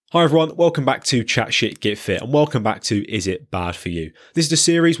Hi everyone, welcome back to Chat Shit Get Fit and welcome back to Is It Bad For You? This is a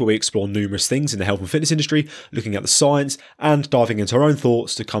series where we explore numerous things in the health and fitness industry, looking at the science and diving into our own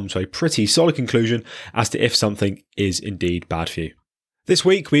thoughts to come to a pretty solid conclusion as to if something is indeed bad for you. This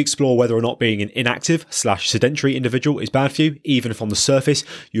week, we explore whether or not being an inactive/sedentary individual is bad for you, even if on the surface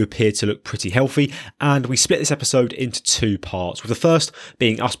you appear to look pretty healthy. And we split this episode into two parts, with the first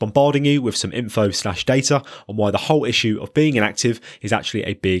being us bombarding you with some info/data on why the whole issue of being inactive is actually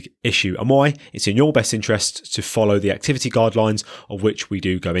a big issue and why it's in your best interest to follow the activity guidelines of which we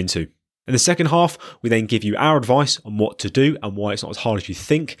do go into. In the second half, we then give you our advice on what to do and why it's not as hard as you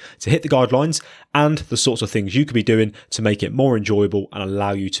think to hit the guidelines and the sorts of things you could be doing to make it more enjoyable and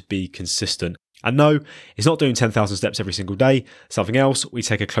allow you to be consistent. And no, it's not doing 10,000 steps every single day, something else we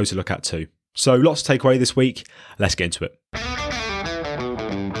take a closer look at too. So lots to take away this week, let's get into it.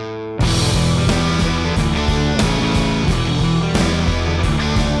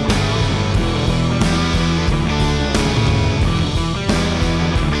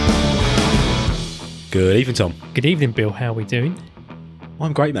 Good evening, Tom. Good evening, Bill. How are we doing?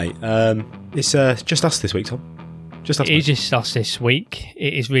 I'm great, mate. It's just us this week, Tom. Just us. It is just us this week.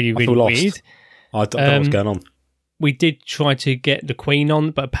 It is really weird. I don't know what's going on. We did try to get the Queen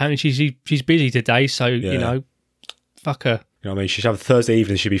on, but apparently she's busy today, so, you know, fuck her. You know what I mean? She should have a Thursday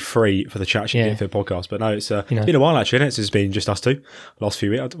evening. She'd be free for the Chat Shit Get Fit podcast. But no, it's been a while, actually, hasn't it? It's been just us two. Last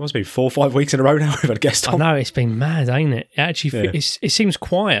few weeks. It's been 4 or 5 weeks in a row now we've had a guest on. I know, it's been mad, ain't it? It seems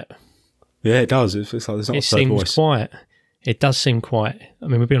quiet. Yeah, it does. It's like there's not a third voice. It seems quiet. It does seem quiet. I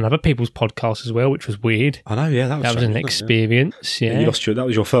mean, we've been on other people's podcasts as well, which was weird. I know, yeah. That was an experience, yeah. You lost that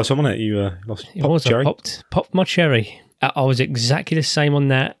was your first one, wasn't it? You lost cherry. I popped my cherry. I was exactly the same on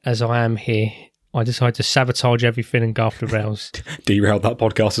that as I am here. I decided to sabotage everything and go off the rails. Derailed that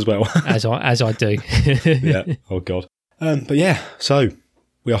podcast as well. as I do. Yeah. Oh, God. But yeah, so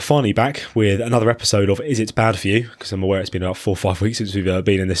we are finally back with another episode of Is It Bad For You? Because I'm aware it's been about 4 or 5 weeks since we've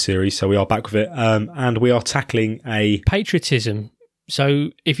been in this series. So we are back with it. And we are tackling patriotism.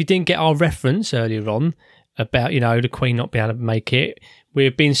 So if you didn't get our reference earlier on about, the Queen not being able to make it, we're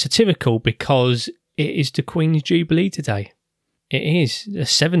being satirical because it is the Queen's Jubilee today. It is the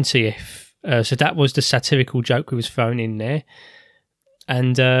 70th. So that was the satirical joke we was thrown in there.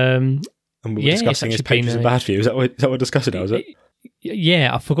 And we were discussing is patriotism bad for you? Is that what we're discussing now, is it?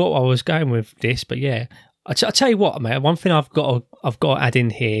 Yeah, I forgot where I was going with this, but yeah. I tell you what, mate, one thing I've got to add in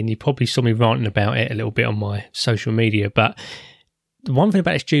here, and you probably saw me ranting about it a little bit on my social media, but the one thing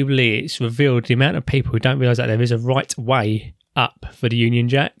about this Jubilee, it's revealed the amount of people who don't realise that there is a right way up for the Union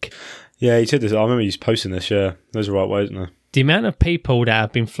Jack. Yeah, you said this. I remember you posting this, yeah. There's a right way, isn't there? The amount of people that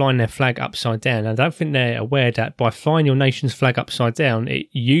have been flying their flag upside down, I don't think they're aware that by flying your nation's flag upside down, it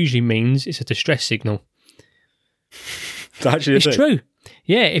usually means it's a distress signal. Actually, it's true.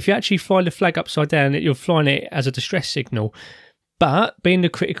 Yeah, if you actually fly the flag upside down, you're flying it as a distress signal. But being the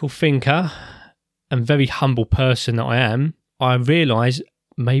critical thinker and very humble person that I am, I realise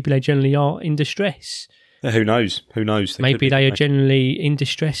maybe they generally are in distress. Yeah, who knows? Maybe they are generally in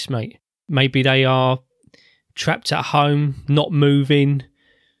distress, mate. Maybe they are trapped at home, not moving,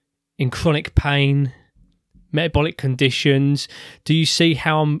 in chronic pain, metabolic conditions. Do you see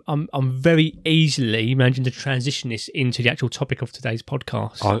how I'm very easily managing to transition this into the actual topic of today's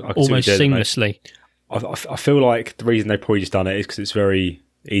podcast? I almost seamlessly. I feel like the reason they've probably just done it is because it's a very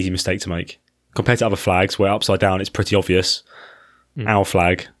easy mistake to make. Compared to other flags where upside down it's pretty obvious. Our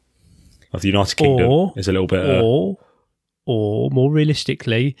flag of the United Kingdom is a little bit... Or more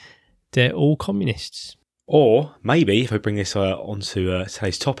realistically, they're all communists. Or maybe, if I bring this onto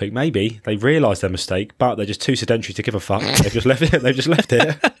today's topic, maybe they realised their mistake, but they're just too sedentary to give a fuck. They've just left it. They just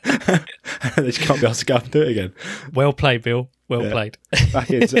can't be asked to go up and do it again. Well played, Bill. Well played.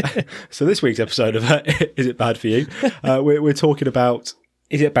 Back into, so this week's episode of Is It Bad For You? We're talking about,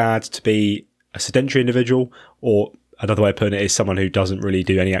 is it bad to be a sedentary individual, or another way of putting it is someone who doesn't really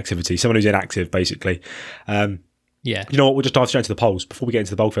do any activity, someone who's inactive, basically. Yeah. You know what? We'll just dive straight into the polls. Before we get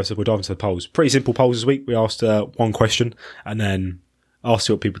into the bulk episode, we'll dive into the polls. Pretty simple polls this week. We asked one question and then asked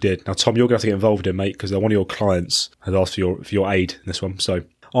what people did. Now, Tom, you're going to have to get involved in, mate, because one of your clients has asked for your aid in this one. So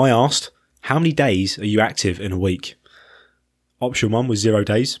I asked, how many days are you active in a week? Option 1 was 0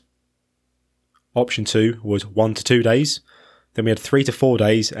 days. Option 2 was 1 to 2 days. Then we had 3 to 4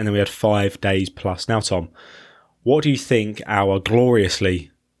 days, and then we had 5 days plus. Now, Tom, what do you think our gloriously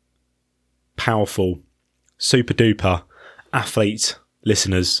powerful, super duper athlete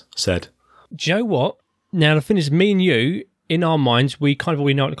listeners said? Do you know what? Now, the thing is, me and you, in our minds, we kind of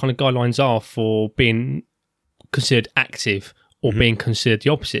already know what the kind of guidelines are for being considered active or being considered the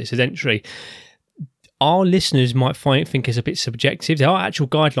opposite, sedentary. our listeners might think it's a bit subjective. There are actual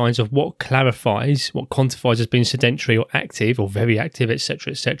guidelines of what clarifies, what quantifies as being sedentary or active or very active,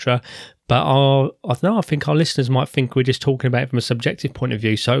 etc., etc. But I think our listeners might think we're just talking about it from a subjective point of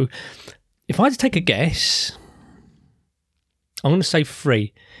view. So if I had to take a guess, I'm going to say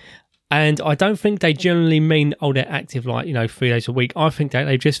 3. And I don't think they generally mean, they're active 3 days a week. I think that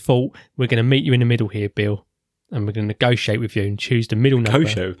they just thought, we're going to meet you in the middle here, Bill. And we're going to negotiate with you and choose the middle number.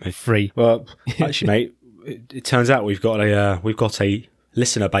 Negotiate with me? 3. Well, actually, mate, it turns out we've got a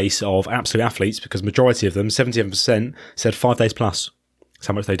listener base of absolute athletes, because majority of them, 77%, said 5 days plus. That's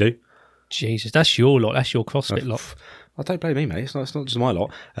how much they do. Jesus, that's your lot. That's your CrossFit lot. I don't blame me, mate. It's not just my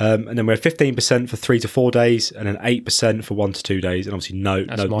lot. And then we're 15% for 3 to 4 days, and then 8% for 1 to 2 days, and obviously no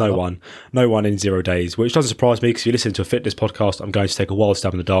one in 0 days, which doesn't surprise me, because if you listen to a fitness podcast, I'm going to take a wild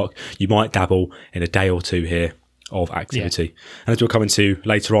stab in the dark. You might dabble in a day or two here of activity. Yeah. And as we'll come into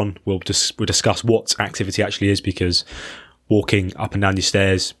later on, we'll discuss what activity actually is, because walking up and down your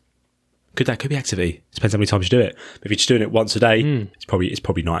stairs, could be activity. It depends how many times you do it. But if you're just doing it once a day, it's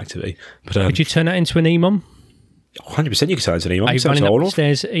probably not activity. But could you turn that into an EMOM? 100% you can turn it into an EMOM. Are you running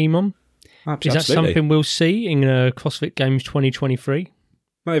upstairs EMOM? Absolutely. Is that something we'll see in CrossFit Games 2023?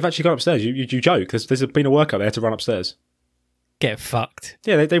 No, they've actually gone upstairs. You joke. There's been a workout they had to run upstairs. Get fucked.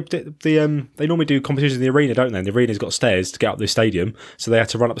 Yeah, they normally do competitions in the arena, don't they? And the arena's got stairs to get up the stadium, so they had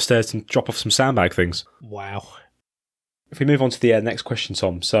to run upstairs and drop off some sandbag things. Wow. If we move on to the next question,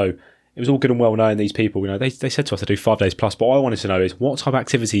 Tom. So it was all good and well knowing these people. They said to us they do 5 days plus, but what I wanted to know is, what type of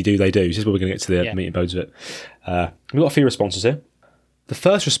activity do they do? This is where we're going to get to the meat and bones of it. We've got a few responses here. The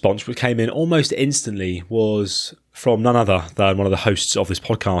first response, which came in almost instantly, was from none other than one of the hosts of this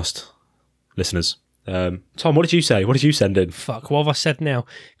podcast, listeners. Tom, what did you say? What did you send in? Fuck, what have I said now?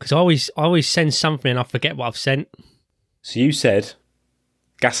 Because I always send something and I forget what I've sent. So you said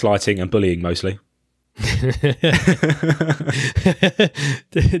gaslighting and bullying mostly.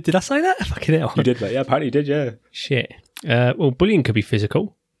 Did I say that? Fucking hell. You did, mate. Yeah, apparently you did, yeah. Shit. Well, bullying could be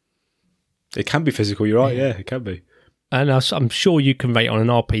physical. It can be physical, you're right, yeah, it can be. And I'm sure you can rate on an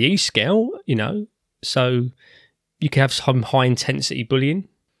RPE scale, so you can have some high intensity bullying.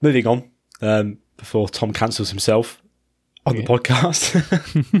 Moving on, before Tom cancels himself on the podcast,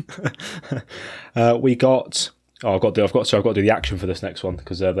 we got. Oh, I've got to do the action for this next one,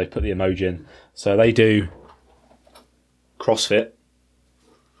 because they put the emoji in. So they do CrossFit.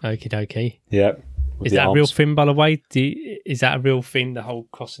 Okie dokie. Yeah. Is that a real thing, by the way? Is that a real thing? The whole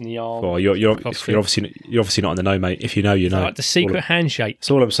crossing the arm. Well, you're obviously not in the know, mate. If you know, you know. Like the secret handshake.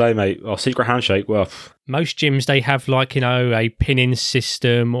 That's all I'm saying, mate. Well, secret handshake. Well, most gyms, they have a pinning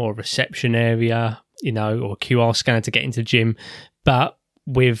system or a reception area, or a QR scanner to get into the gym. But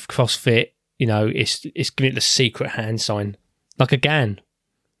with CrossFit, it's giving it the secret hand sign, like a GAN,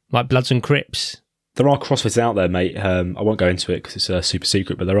 like Bloods and Crips. There are CrossFitters out there, mate. I won't go into it because it's super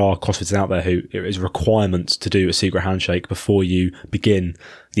secret, but there are CrossFitters out there who it is a requirement to do a secret handshake before you begin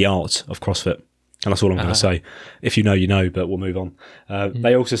the art of CrossFit. And that's all I'm going to say. If you know, you know, but we'll move on.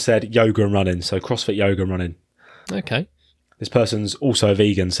 They also said yoga and running, so CrossFit, yoga and running. Okay. This person's also a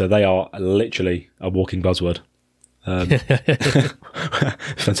vegan, so they are literally a walking buzzword.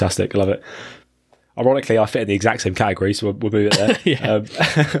 Fantastic, I love it. Ironically, I fit in the exact same category, so we'll move it there.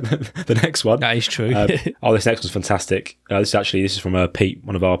 The next one. That is true. This next one's fantastic. This is from Pete,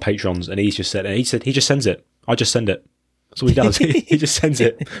 one of our patrons, and he said he just sends it. I just send it. That's all he does. He just sends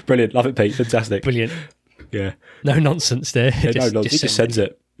it. Brilliant. Love it, Pete. Fantastic. Brilliant. Yeah. No nonsense there. Yeah, no nonsense. He just sends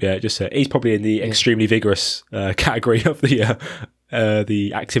it. Yeah, he's probably in the extremely vigorous category of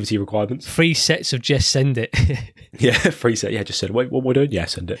the activity requirements. 3 sets of just send it. Yeah, 3 sets. Yeah, just send it. Wait, what we're doing? Yeah,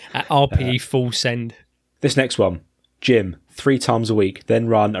 send it. At RPE full send. This next one, gym 3 times a week, then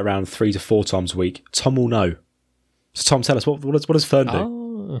run around 3 to 4 times a week. Tom will know. So Tom, tell us, what does Fern do?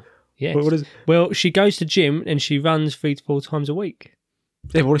 Oh, yes. Well, she goes to gym and she runs 3 to 4 times a week.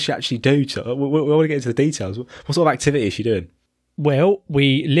 Yeah, what does she actually do? We want to get into the details. What sort of activity is she doing? Well,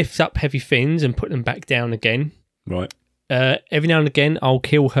 we lift up heavy things and put them back down again. Right. Every now and again, I'll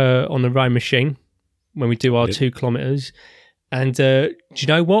kill her on the row machine when we do our 2 kilometres. And do you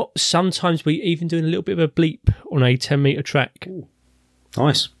know what? Sometimes we even do a little bit of a bleep on a 10-metre track. Ooh.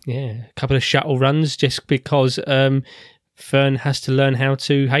 Nice. Yeah, a couple of shuttle runs just because Fern has to learn how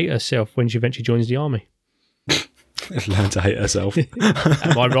to hate herself when she eventually joins the army. Learn to hate herself.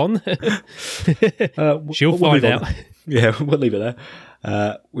 Am I wrong? She'll find out. Yeah, we'll leave it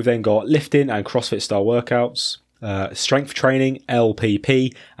there. We've then got lifting and CrossFit style workouts, strength training,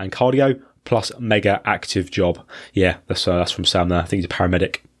 LPP, and cardio, plus mega active job. Yeah, that's from Sam there. I think he's a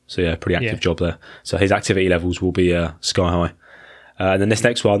paramedic. So yeah, pretty active job there. So his activity levels will be sky high. And then this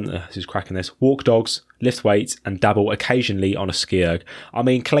next one, this is cracking this, walk dogs, lift weights, and dabble occasionally on a ski erg. I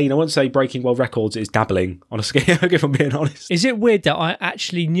mean, clean, I wouldn't say breaking world records is dabbling on a ski erg, if I'm being honest. Is it weird that I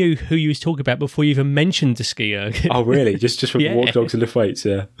actually knew who you was talking about before you even mentioned the ski erg? Oh, really? Just from Yeah. walk dogs and lift weights,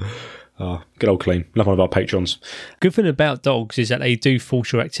 yeah. Oh, good old clean. Love one of our patrons. Good thing about dogs is that they do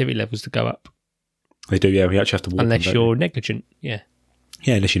force your activity levels to go up. They do, yeah. We actually have to walk Unless them, you're negligent, yeah.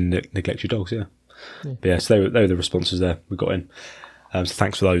 Yeah, unless you neglect your dogs, yeah. But yeah, so they were the responses there we got in. So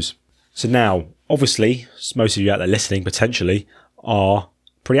thanks for those. So now, obviously, most of you out there listening potentially are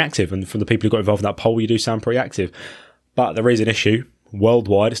pretty active. And from the people who got involved in that poll, you do sound pretty active. But there is an issue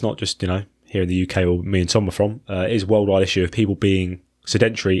worldwide. It's not just, here in the UK or me and Tom are from. It is a worldwide issue of people being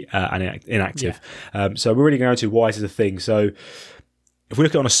sedentary and inactive. Yeah. So we're really going to why this is a thing. So if we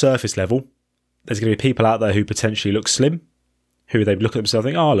look at it on a surface level, there's going to be people out there who potentially look slim, who they look at themselves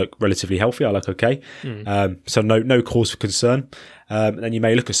and think, I look relatively healthy, I look okay. So no cause for concern. And then you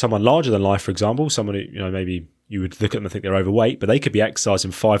may look at someone larger than life, for example, someone who, maybe you would look at them and think they're overweight, but they could be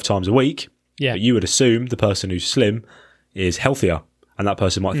exercising 5 times a week. Yeah. But you would assume the person who's slim is healthier. And that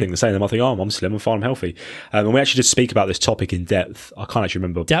person might think the same. They might think, I'm slim, I'm fine, I'm healthy. And we actually did speak about this topic in depth. I can't actually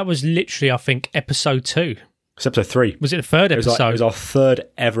remember. That was literally, I think, episode 2. It's episode 3. Was it the third episode? It was our third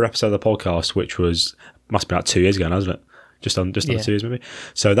ever episode of the podcast, which must be about 2 years ago now, isn't it? Just under 2 years maybe.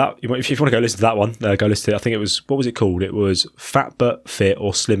 So that if you want to go listen to that one, go listen to it. I think it was, what was it called? It was Fat But Fit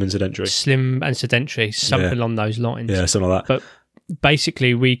or Slim and Sedentary. Slim and Sedentary, something along those lines. Yeah, something like that. But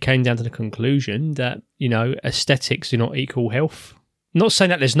basically we came down to the conclusion that, aesthetics do not equal health. Not saying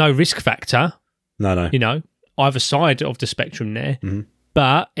that there's no risk factor. No. Either side of the spectrum there. Mm-hmm.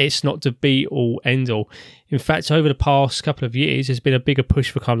 But it's not the be-all, end-all. In fact, over the past couple of years, there's been a bigger push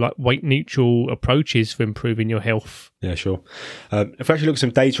for kind of like weight-neutral approaches for improving your health. Yeah, sure. If we actually look at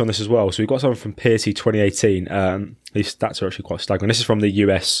some data on this as well, so we've got something from Pearcey 2018. These stats are actually quite staggering. This is from the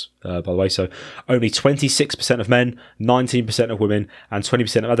US, by the way. So only 26% of men, 19% of women, and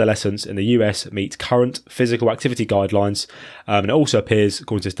 20% of adolescents in the US meet current physical activity guidelines. And it also appears,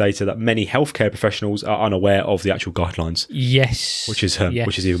 according to this data, that many healthcare professionals are unaware of the actual guidelines. Yes. Which is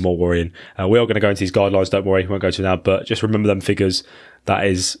even more worrying. We are going to go into these guidelines, don't worry, we won't go to now, but just remember them figures. That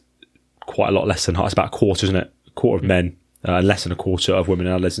is quite a lot less than, it's about a quarter, isn't it? A quarter of men, and less than a quarter of women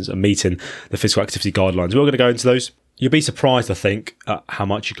and adolescents are meeting the physical activity guidelines. We're going to go into those. You'll be surprised, I think, at how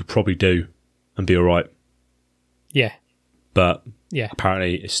much you could probably do and be all right. Yeah. But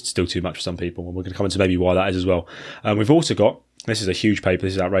apparently it's still too much for some people, and we're going to come into maybe why that is as well. We've also got, this is a huge paper,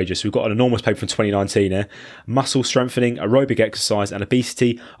 this is outrageous, we've got an enormous paper from 2019 here, Muscle Strengthening, Aerobic Exercise and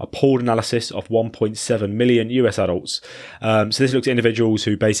Obesity, a pooled analysis of 1.7 million US adults. So this looks at individuals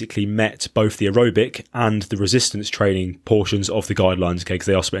who basically met both the aerobic and the resistance training portions of the guidelines, okay, because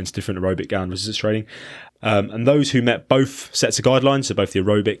they are split into different aerobic and resistance training. And those who met both sets of guidelines, so both the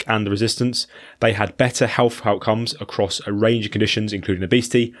aerobic and the resistance, they had better health outcomes across a range of conditions, including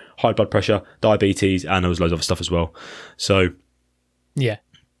obesity, high blood pressure, diabetes, and there was loads of other stuff as well. So,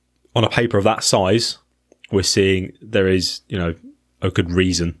 on a paper of that size, we're seeing there is, a good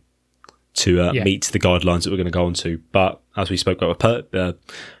reason to meet the guidelines that we're going to go on to. But as we spoke about with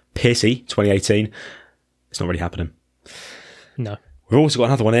Pearcey 2018, it's not really happening. No. We've also got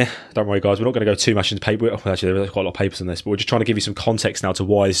another one here. Don't worry, guys. We're not going to go too much into paper. Well, actually, there's quite a lot of papers on this, but we're just trying to give you some context now to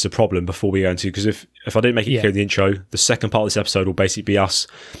why this is a problem before we go into, because if I didn't make it clear in the intro, the second part of this episode will basically be us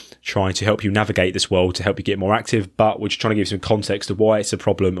trying to help you navigate this world, to help you get more active, but we're just trying to give you some context of why it's a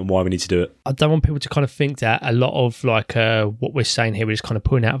problem and why we need to do it. I don't want people to kind of think that a lot of what we're saying here, we're just kind of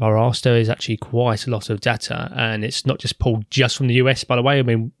pulling out of our arse. There is actually quite a lot of data, and it's not just pulled just from the US, by the way. I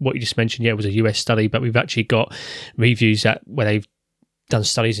mean, what you just mentioned, was a US study, but we've actually got reviews where they've done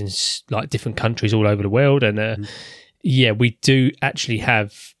studies in like different countries all over the world, and we do actually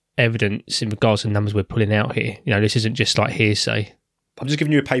have evidence in regards to the numbers we're pulling out here. This isn't just like hearsay. I'm just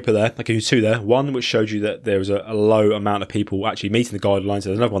giving you a paper there. I give you 2 there. One which showed you that there was a low amount of people actually meeting the guidelines.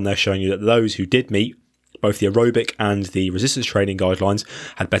 There's another one there showing you that those who did meet both the aerobic and the resistance training guidelines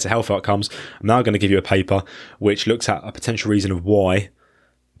had better health outcomes. I'm now going to give you a paper which looks at a potential reason of why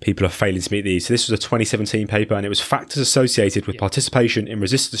people are failing to meet these. So this was a 2017 paper, and it was factors associated with participation in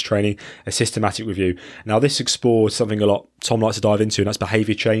resistance training, a systematic review. Now this explores something a lot Tom likes to dive into, and that's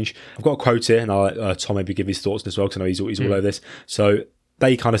behaviour change. I've got a quote here, and I'll let Tom maybe give his thoughts as well, because I know he's all over this. So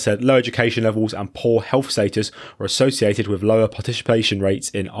they kind of said low education levels and poor health status are associated with lower participation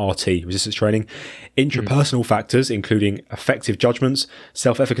rates in RT, resistance training. Intrapersonal factors, including effective judgments,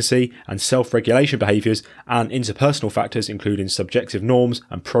 self-efficacy and self-regulation behaviours, and interpersonal factors, including subjective norms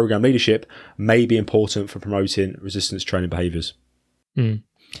and program leadership, may be important for promoting resistance training behaviours.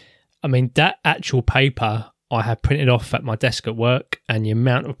 I mean, that actual paper, I have printed off at my desk at work, and the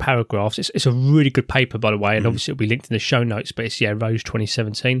amount of paragraphs, it's a really good paper, by the way, and obviously it'll be linked in the show notes, but it's, Rose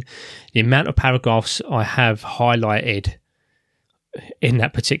 2017. The amount of paragraphs I have highlighted in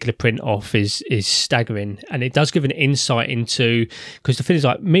that particular print off is staggering, and it does give an insight into, because the thing is,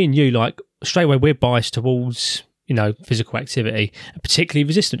 like, me and you, like, straight away we're biased towards, physical activity, particularly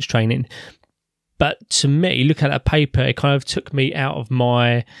resistance training. But to me, looking at that paper, it kind of took me out of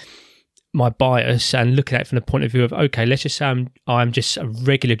my bias and looking at it from the point of view of, okay, let's just say I'm just a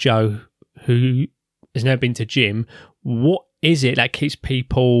regular Joe who has never been to gym. What is it that keeps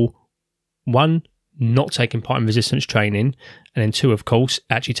people, one, not taking part in resistance training, and then two, of course,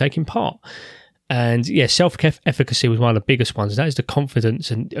 actually taking part? And yeah, self-efficacy was one of the biggest ones. That is the confidence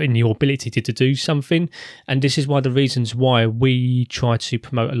and in your ability to do something. And this is one of the reasons why we try to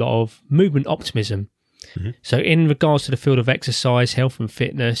promote a lot of movement optimism. Mm-hmm. So in regards to the field of exercise, health and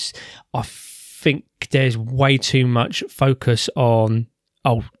fitness, I think there's way too much focus on,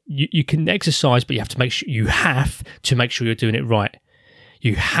 you can exercise, but you have to make sure you're doing it right.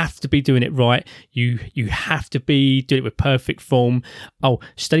 You have to be doing it right. You have to be doing it with perfect form.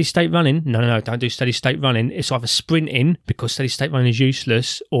 Steady state running. No, don't do steady state running. It's either sprinting, because steady state running is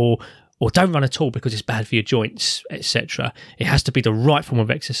useless, or don't run at all because it's bad for your joints, etc. It has to be the right form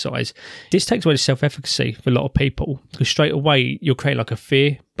of exercise. This takes away the self-efficacy for a lot of people, because straight away you're creating like a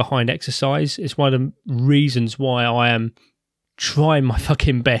fear behind exercise. It's one of the reasons why I am trying my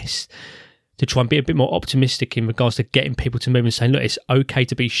fucking best to try and be a bit more optimistic in regards to getting people to move and saying, look, it's okay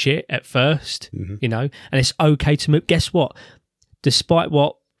to be shit at first, and it's okay to move. Guess what? Despite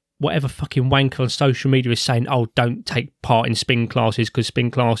whatever fucking wanker on social media is saying, don't take part in spin classes, because spin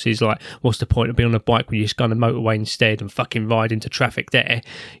classes, like, what's the point of being on a bike when you just go on the motorway instead and fucking ride into traffic there?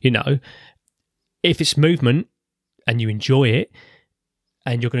 If it's movement and you enjoy it,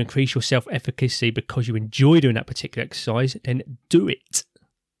 and you're going to increase your self-efficacy because you enjoy doing that particular exercise, then do it.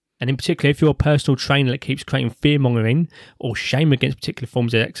 And in particular, if you're a personal trainer that keeps creating fear-mongering or shame against particular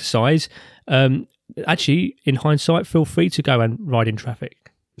forms of exercise, actually, in hindsight, feel free to go and ride in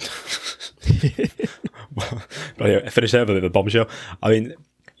traffic. Well, finish there with a bit of a bombshell. I mean,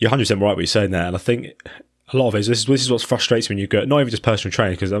 you're 100% right what you're saying there, and I think a lot of it, this is what frustrates me when you go, not even just personal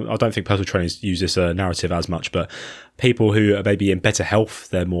training, because I don't think personal trainers use this narrative as much, but people who are maybe in better health,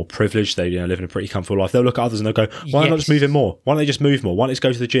 they're more privileged, they live in a pretty comfortable life, they'll look at others and they'll go, why not just moving more? Why don't they just move more? Why don't they just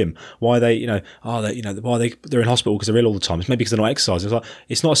go to the gym? Why are they, why are they're in hospital because they're ill all the time? It's maybe because they're not exercising. It's like,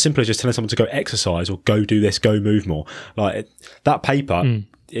 it's not as simple as just telling someone to go exercise or go do this, go move more. Like, that paper,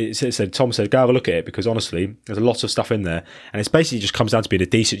 Tom said, go have a look at it, because honestly, there's a lot of stuff in there, and it's basically just comes down to being a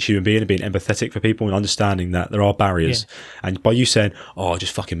decent human being and being empathetic for people and understanding that there are barriers. Yeah. And by you saying,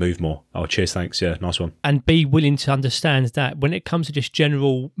 just fucking move more. Cheers, thanks. Yeah, nice one. And be willing to understand that when it comes to just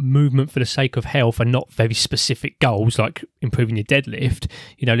general movement for the sake of health and not very specific goals like improving your deadlift,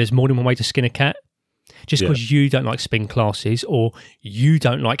 there's more than one way to skin a cat. Just because you don't like spin classes or you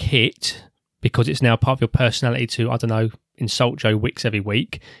don't like HIIT because it's now part of your personality to, insult Joe Wicks every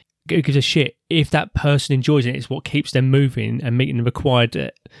week. Who gives a shit? If that person enjoys it, it's what keeps them moving and meeting the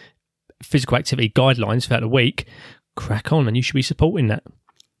required physical activity guidelines throughout the week, crack on, and you should be supporting that.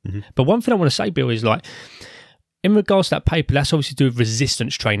 Mm-hmm. But one thing I want to say, Bill, is like, in regards to that paper, that's obviously to do with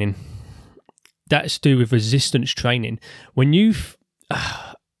resistance training. That's to do with resistance training. When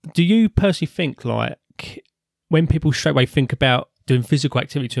do you personally think, like, when people straight away think about doing physical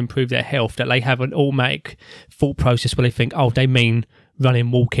activity to improve their health, that they have an automatic thought process where they think, they mean running,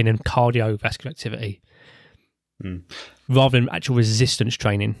 walking and cardiovascular activity rather than actual resistance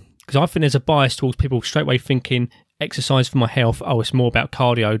training? Because I think there's a bias towards people straight away thinking exercise for my health, it's more about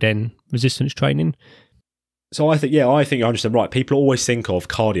cardio than resistance training. So I think you're 100% right. People always think of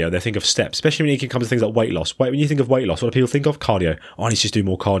cardio. They think of steps, especially when it comes to things like weight loss. When you think of weight loss, what do people think of? Cardio. I need to just do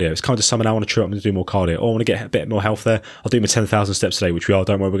more cardio. It's kind of someone, I want to try, I'm going to do more cardio. I want to get a bit more health there. I'll do my 10,000 steps today, which we are.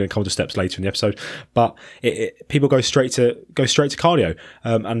 Don't worry, we're going to come to steps later in the episode. But people go straight to cardio.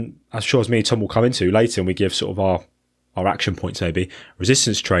 And as sure as me and Tom will come into later, and we give sort of our action points maybe.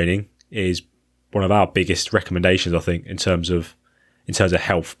 Resistance training is one of our biggest recommendations, I think, in terms of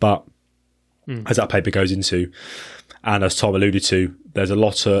health. But as that paper goes into, and as Tom alluded to,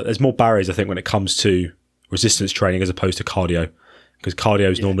 there's more barriers, I think, when it comes to resistance training as opposed to cardio. Because cardio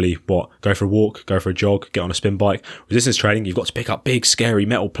is normally go for a walk, go for a jog, get on a spin bike. Resistance training, you've got to pick up big, scary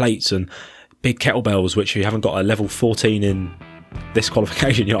metal plates and big kettlebells, which you haven't got a level 14 in this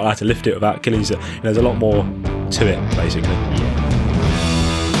qualification. You're not allowed to lift it without killing yourself. There's a lot more to it, basically.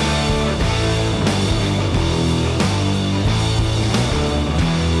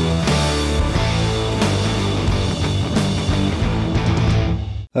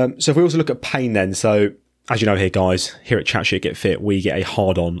 So if we also look at pain then, so as you know here, guys, here at Chat Shit Get Fit, we get a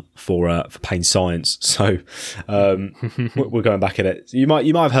hard-on for pain science. So we're going back at it. You might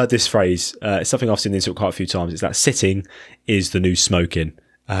have heard this phrase. It's something I've seen this quite a few times. It's that sitting is the new smoking.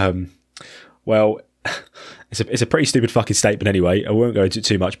 Well, it's a pretty stupid fucking statement anyway. I won't go into it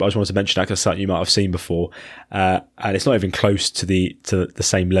too much, but I just wanted to mention that because it's something you might have seen before. And it's not even close to the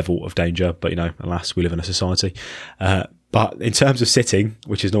same level of danger, but, alas, we live in a society. But in terms of sitting,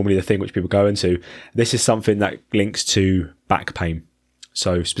 which is normally the thing which people go into, this is something that links to back pain.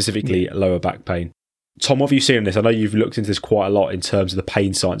 So specifically lower back pain. Tom, what have you seen in this? I know you've looked into this quite a lot in terms of the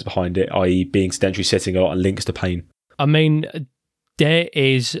pain science behind it, i.e. being sedentary sitting a lot and links to pain. I mean, there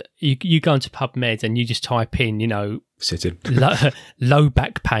is, you go into PubMed and you just type in, sitting, low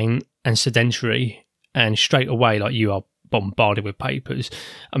back pain and sedentary, and straight away, like, you are bombarded with papers.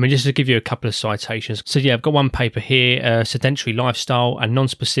 I mean, just to give you a couple of citations. So yeah, I've got one paper here, sedentary lifestyle and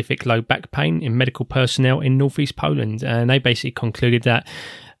non-specific low back pain in medical personnel in northeast Poland. And they basically concluded that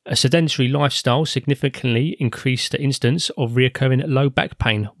a sedentary lifestyle significantly increased the instance of recurring low back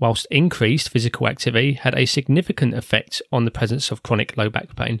pain, whilst increased physical activity had a significant effect on the presence of chronic low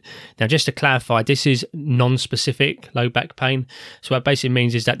back pain. Now, just to clarify, this is non-specific low back pain. So what it basically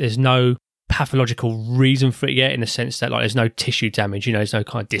means is that there's no pathological reason for it yet, in the sense that, like, there's no tissue damage, there's no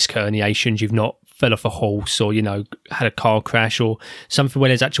kind of disc herniations, you've not fell off a horse or, had a car crash or something where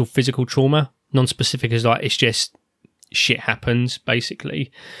there's actual physical trauma. Non-specific is like, it's just shit happens, basically.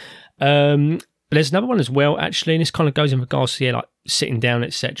 But there's another one as well, actually, and this kind of goes in regards to, like, sitting down,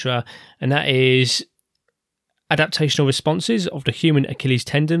 etc. And that is adaptational responses of the human Achilles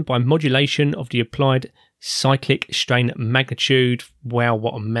tendon by modulation of the applied cyclic strain magnitude. Wow,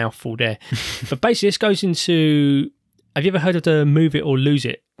 what a mouthful there. But basically, this goes into, have you ever heard of the move it or lose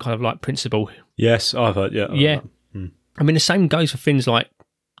it kind of like principle? Yes, I've heard, yeah. I mean, the same goes for things like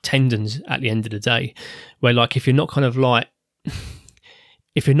tendons at the end of the day, where, like, if you're not kind of like,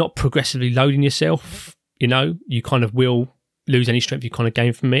 if you're not progressively loading yourself, you kind of will lose any strength you kind of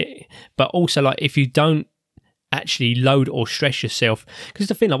gain from it. But also, like, if you don't actually load or stress yourself, because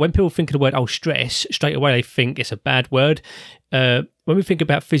the thing, like, when people think of the word stress, straight away they think it's a bad word. When we think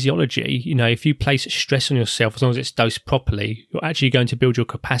about physiology, if you place stress on yourself, as long as it's dosed properly, you're actually going to build your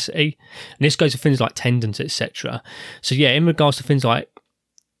capacity. And this goes to things like tendons, etc. So yeah, in regards to things like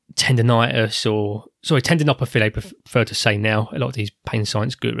tendinopathy, they prefer to say now, a lot of these pain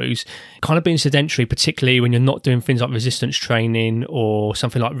science gurus, kind of being sedentary, particularly when you're not doing things like resistance training or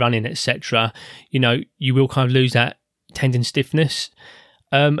something like running, etc., you will kind of lose that tendon stiffness.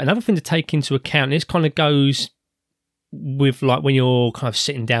 Another thing to take into account, this kind of goes with, like, when you're kind of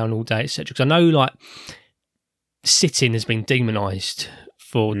sitting down all day, etc., because I know, like, sitting has been demonized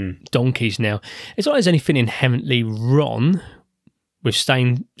for donkeys now. It's not there's anything inherently wrong with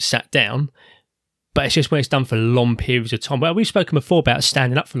staying sat down, but it's just when it's done for long periods of time. Well, we've spoken before about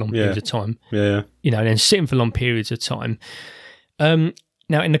standing up for long periods of time. Yeah. And then sitting for long periods of time. Now,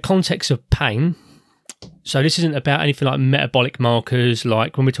 in the context of pain, so this isn't about anything like metabolic markers,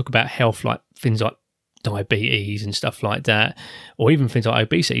 like when we talk about health, like things like diabetes and stuff like that, or even things like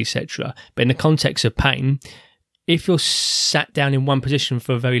obesity, etc. But in the context of pain, if you're sat down in one position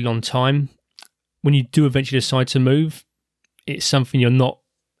for a very long time, when you do eventually decide to move, it's something you're not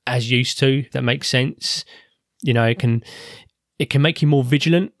as used to. That makes sense. It can make you more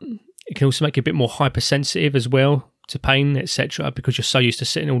vigilant. It can also make you a bit more hypersensitive as well to pain, etc. Because you're so used to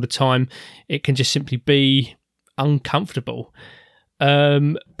sitting all the time, it can just simply be uncomfortable.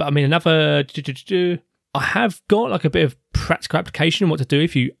 But I mean, I have got like a bit of practical application on what to do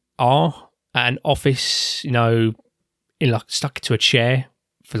if you are at an office, stuck to a chair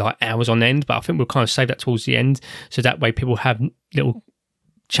for like hours on end, but I think we'll kind of save that towards the end, so that way people have little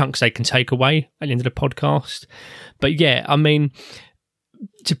chunks they can take away at the end of the podcast. But yeah, I mean,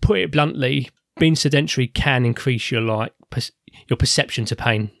 to put it bluntly, being sedentary can increase your perception to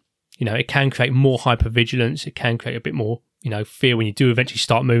pain. It can create more hypervigilance. It can create a bit more, fear when you do eventually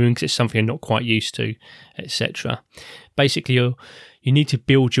start moving, because it's something you're not quite used to, etc. Basically, you need to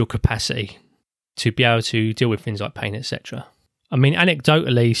build your capacity to be able to deal with things like pain, etc. I mean,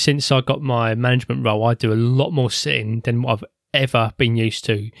 anecdotally, since I got my management role, I do a lot more sitting than what I've ever been used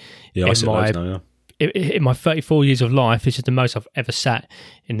to. Yeah, I sit loads now, yeah. In my 34 years of life, this is the most I've ever sat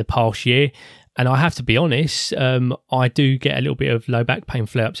in the past year. And I have to be honest, I do get a little bit of low back pain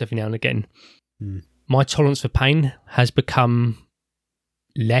flare-ups every now and again. My tolerance for pain has become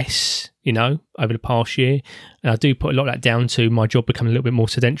less, over the past year. And I do put a lot of that down to my job becoming a little bit more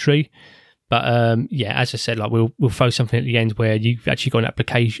sedentary. But as I said, like we'll throw something at the end where you've actually got an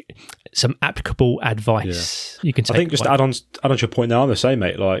application, some applicable advice you can take. I think just add on to your point now, I'm the same,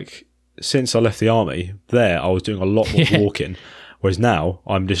 mate. Like, since I left the army, I was doing a lot more walking. Whereas now,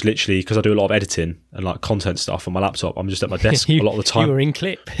 I'm just literally, because I do a lot of editing and like content stuff on my laptop, I'm just at my desk a lot of the time. You were in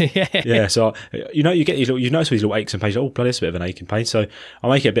clip. Yeah, so you get these you notice these little aches and pains. Oh, bloody, it's a bit of an ache and pain. So I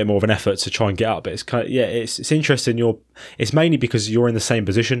make it a bit more of an effort to try and get up. But it's kind of, it's interesting. It's mainly because you're in the same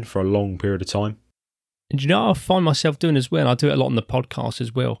position for a long period of time. And you know what I find myself doing as well, and I do it a lot on the podcast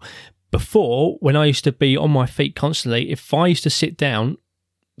as well. Before, when I used to be on my feet constantly, if I used to sit down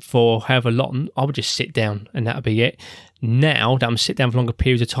for however long, I would just sit down and that would be it. Now that I'm sitting down for longer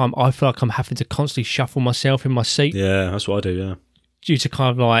periods of time, I feel like I'm having to constantly shuffle myself in my seat. Yeah, that's what I do, yeah. Due to kind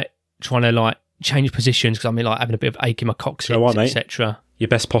of like trying to like change positions because I'm like having a bit of ache in my coccyx, etc. Your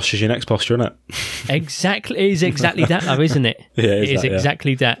best posture is your next posture, isn't it? Exactly. It is exactly that though, isn't it? Yeah, it is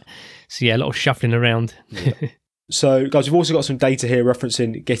exactly that. So yeah, a lot of shuffling around. Yeah. So, guys, we've also got some data here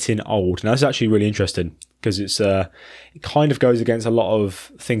referencing getting old. Now, this is actually really interesting because it kind of goes against a lot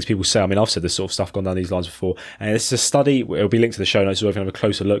of things people say. I mean, I've said this sort of stuff, gone down these lines before. And this is a study, it'll be linked to the show notes so we can have a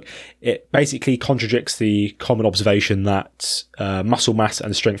closer look. It basically contradicts the common observation that muscle mass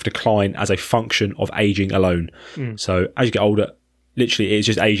and strength decline as a function of aging alone. So, as you get older, literally, it's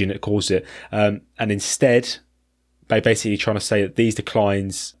just aging that causes it. And instead, by basically trying to say that these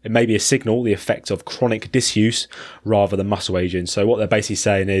declines, it may be a signal, the effect of chronic disuse rather than muscle aging. So what they're basically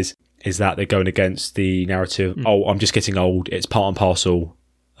saying is that they're going against the narrative, oh, I'm just getting old, it's part and parcel,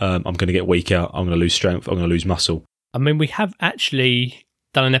 I'm going to get weaker, I'm going to lose strength, I'm going to lose muscle. I mean, we have actually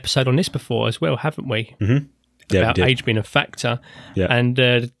done an episode on this before as well, haven't we? Mm-hmm. Yeah, about age being a factor. Yeah. And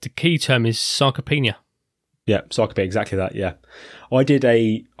the key term is sarcopenia. Yeah, sarcopenia, exactly that, yeah. I did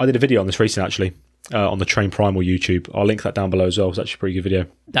a video on this recently, actually. On the Train Primal YouTube. I'll link that down below as well. It's actually a pretty good video.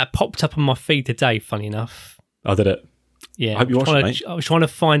 That popped up on my feed today, funny enough. I did it. Yeah. I hope you watched it, mate. I was trying to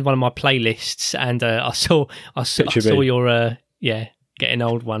find one of my playlists and I saw your getting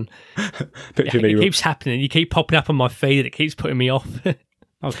old one. It keeps happening. You keep popping up on my feed and it keeps putting me off.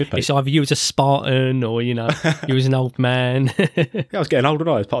 Oh, good, mate. It's either you as a Spartan or, you as an old man. Yeah, I was getting old,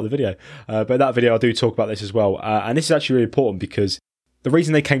 as part of the video. But that video, I do talk about this as well. And this is actually really important because the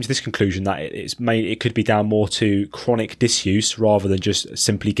reason they came to this conclusion that it could be down more to chronic disuse rather than just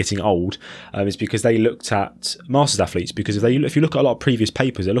simply getting old is because they looked at masters athletes. Because if you look at a lot of previous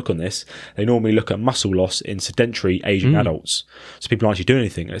papers that look on this, they normally look at muscle loss in sedentary aging adults. So people don't actually do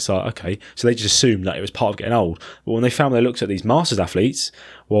anything. It's like, okay, so they just assumed that it was part of getting old. But when they found they looked at these masters athletes,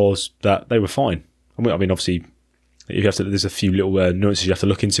 was that they were fine. I mean, obviously, there's a few little nuances you have to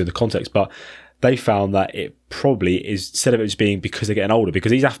look into in the context, but they found that it probably is, instead of it just being because they're getting older,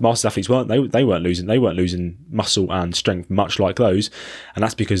 because these masters athletes weren't losing muscle and strength much like those, and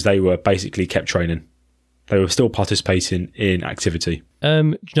that's because they were basically kept training. They were still participating in activity. Do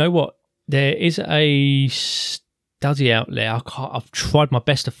you know what? There is a study out there. I've tried my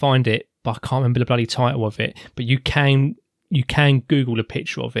best to find it, but I can't remember the bloody title of it. But you can Google a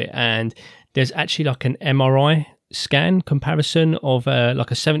picture of it, and there's actually like an MRI scan comparison of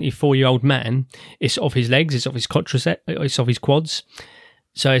like a 74-year-old man. It's of his legs, it's of his quadriceps, it's of his quads.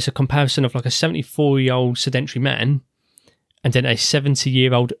 So it's a comparison of like a 74-year-old sedentary man and then a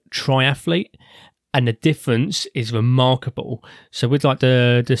 70-year-old triathlete, and the difference is remarkable. So with like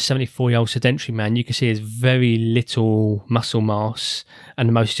the 74-year-old sedentary man, you can see there's very little muscle mass and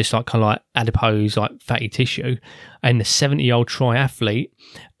the most just like kind of like adipose, like fatty tissue. And the 70-year-old triathlete,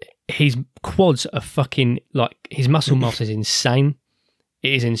 his quads are fucking, like, his muscle mass is insane.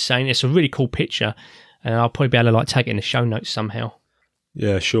 It is insane. It's a really cool picture, and I'll probably be able to like tag it in the show notes somehow.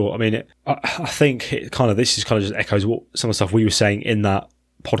 Yeah, sure. I mean, I think this just echoes what some of the stuff we were saying in that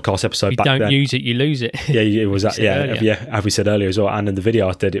podcast episode. You don't use it, you lose it. Yeah, it was that. Yeah, as we said earlier as well, and in the video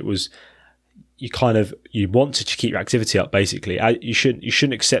I did, it was you want to keep your activity up. Basically, you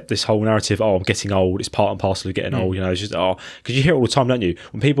shouldn't accept this whole narrative. Oh, I'm getting old. It's part and parcel of getting old. It's just because you hear it all the time, don't you?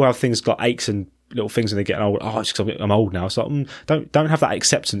 When people have things like aches and little things when they're getting old. Oh, it's because I'm old now. It's like don't have that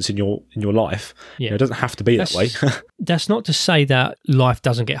acceptance in your life. Yeah, it doesn't have to be that way. That's not to say that life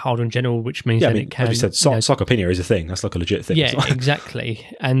doesn't get harder in general, which means it can. As we said, sarcopenia is a thing. That's like a legit thing. Yeah, exactly.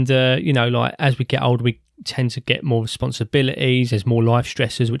 And like as we get older, we tend to get more responsibilities. There's more life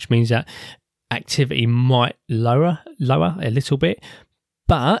stresses, which means that activity might lower a little bit,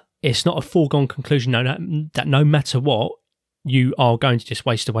 but it's not a foregone conclusion that no matter what, you are going to just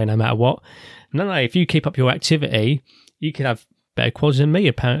waste away no matter what. No, if you keep up your activity, you can have better quads than me,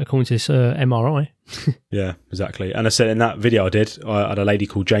 apparently, according to this MRI. Yeah, exactly. And I said in that video I had a lady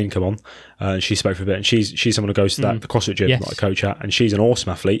called Jane come on, and she spoke for a bit, and she's someone who goes to the CrossFit gym that I coach at, and she's an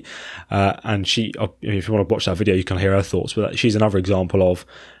awesome athlete, and she, if you want to watch that video, you can hear her thoughts, but she's another example of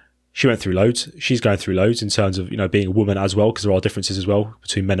she went through loads. She's going through loads in terms of, being a woman as well, because there are differences as well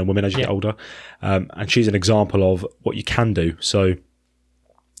between men and women as you get older. And she's an example of what you can do. So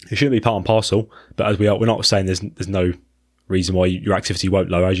it shouldn't be part and parcel, but as we're not saying there's no reason why your activity won't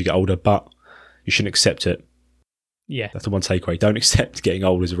lower as you get older, but you shouldn't accept it. Yeah. That's the one takeaway. Don't accept getting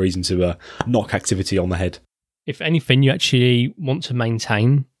old as a reason to knock activity on the head. If anything, you actually want to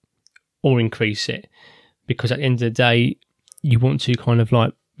maintain or increase it, because at the end of the day, you want to kind of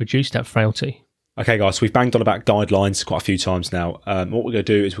like reduce that frailty. Okay, guys, so we've banged on about guidelines quite a few times now. What we're going to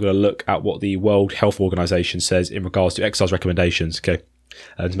do is we're going to look at what the World Health Organization says in regards to exercise recommendations, okay?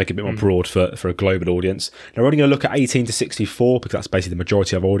 To make it a bit more broad for a global audience. Now, we're only going to look at 18 to 64 because that's basically the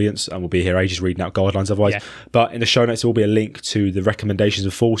majority of our audience, and we'll be here ages reading out guidelines otherwise. Yeah. But in the show notes, there will be a link to the recommendations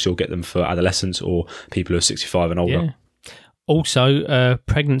in full, so you'll get them for adolescents or people who are 65 and older. Yeah. Also,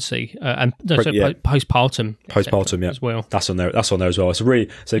 pregnancy and postpartum. Postpartum, yeah, as well. That's on there. That's on there as well. So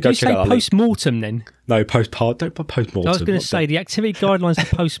go check out that post-mortem then? No, postpartum. Don't put post-mortem. I was going to say the activity guidelines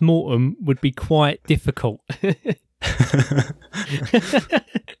for post-mortem would be quite difficult.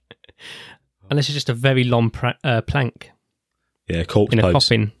 Unless it's just a very long plank. Yeah, corpse in pose. A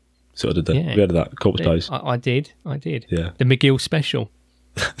coffin. Sort of did that. Yeah. We had that corpse pose. I did. Yeah. The McGill special.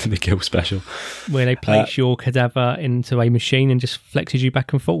 The McGill special. Where they place your cadaver into a machine and just flexes you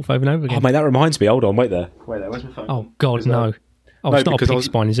back and forth over and over again. Oh, mate, that reminds me. Hold on, wait there. Where's my phone? Oh, God, no. Oh, it's not a pig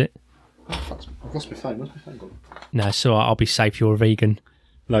spine, is it? Oh, I've lost my phone. Where's my phone gone? No, it's all right. I'll be safe. You're a vegan.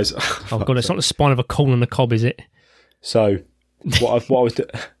 No, oh, God, it's not the spine of a corn on the cob, is it? So, what I was doing...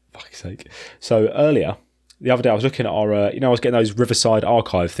 Fuck's sake. So, earlier... The other day, I was looking at our, I was getting those Riverside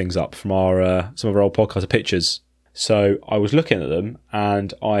archive things up from our some of our old podcast pictures. So I was looking at them,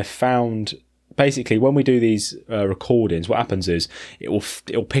 and I found basically when we do these recordings, what happens is it'll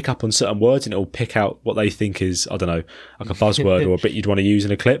pick up on certain words and it'll pick out what they think is, I don't know, like a buzzword or a bit you'd want to use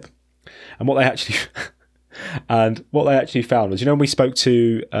in a clip. And what they actually found was, when we spoke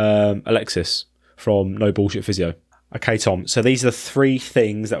to Alexis from No Bullshit Physio. Okay, Tom. So these are the 3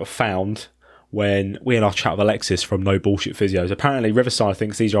 things that were found when we had our chat with Alexis from No Bullshit Physios. Apparently, Riverside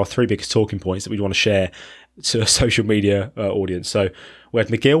thinks these are our 3 biggest talking points that we'd want to share to a social media audience. So we had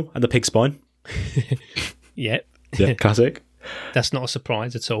McGill and the pig spine. Yep. Yeah, classic. That's not a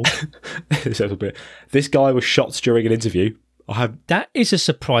surprise at all. It's a little bit. This guy was shot during an interview. That is a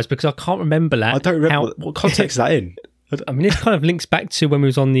surprise because I can't remember that. I don't remember what context is that in. I mean, this kind of links back to when we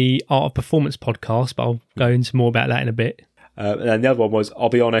was on the Art of Performance podcast, but I'll go into more about that in a bit. And then the other one was, I'll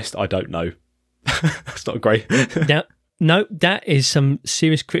be honest, I don't know. That's not great. No, that is some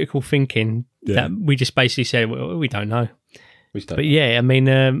serious critical thinking that we just basically said, well, we don't know. Yeah, I mean,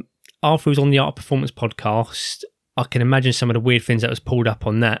 after it was on the Art of Performance podcast, I can imagine some of the weird things that was pulled up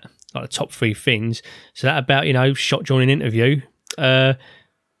on that, like the top 3 things. So that about, shot during an interview. It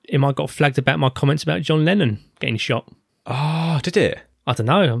might got flagged about my comments about John Lennon getting shot. Oh, did it? I don't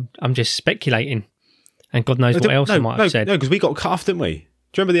know. I'm just speculating. And God knows what else I might have said. No, because we got cut off, didn't we?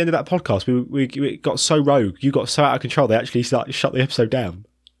 Do you remember the end of that podcast? We got so rogue. You got so out of control, they actually shut the episode down.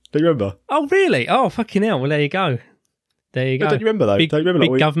 Do you remember? Oh, really? Oh, fucking hell. Well, there you go. Don't you remember, though? Big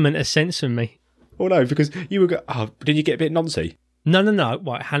government has censored me. Well, no, because you were... did you get a bit noncy? No.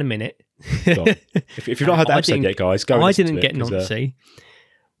 Right, hang a minute. If you've not heard that episode yet, guys, go I didn't get noncy.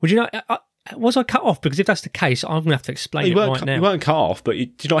 Would you know... was I cut off? Because if that's the case, I'm going to have to explain it right now. You weren't cut off, but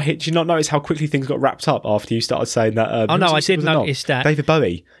did you not notice how quickly things got wrapped up after you started saying that? I did notice that. David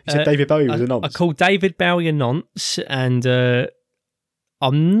Bowie. You said David Bowie was a nonce. I called David Bowie a nonce, and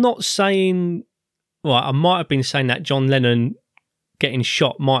I'm not saying... Well, I might have been saying that John Lennon getting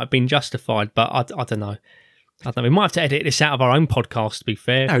shot might have been justified, but I don't know. We might have to edit this out of our own podcast, to be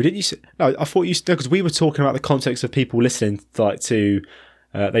fair. No, didn't you? No, I thought you... because we were talking about the context of people listening to...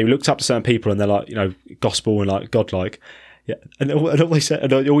 they looked up to certain people and they're like, gospel and like godlike. Yeah. And all they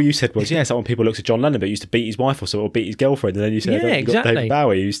said, and all you said was, some when people looked at John Lennon, but he used to beat his wife or so, or beat his girlfriend. And then you said, exactly. David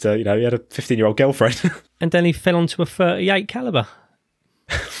Bowie he used to, he had a 15-year-old girlfriend. And then he fell onto a 38 caliber.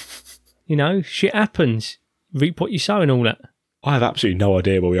 Shit happens. Reap what you sow and all that. I have absolutely no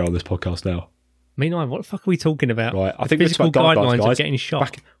idea where we are on this podcast now. Me neither. What the fuck are we talking about? Right, I think physical about guidelines, guys. Of getting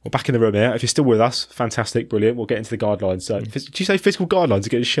shot. We're back in the room here. If you're still with us, fantastic, brilliant. We'll get into the guidelines. So, did you say physical guidelines are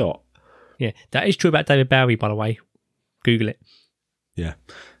getting shot? Yeah, that is true about David Bowie, by the way. Google it. Yeah.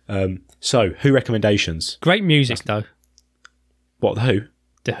 So, Who recommendations? Great music, though. What, The Who?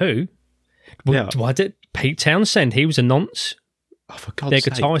 The Who? Yeah. Why did Pete Townsend? He was a nonce. Oh, for God's sake.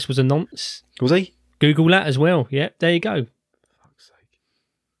 Their guitarist was a nonce. Was he? Google that as well. Yeah, there you go. For fuck's sake.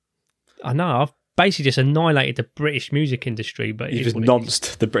 I know, I've basically just annihilated the British music industry, but you just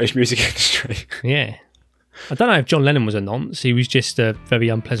nonced the British music industry. Yeah. I don't know if John Lennon was a nonce. He was just a very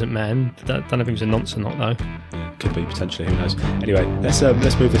unpleasant man. I don't know if he was a nonce or not, though. Yeah, could be, potentially. Who knows? Anyway, let's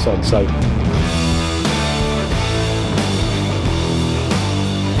move this on. So,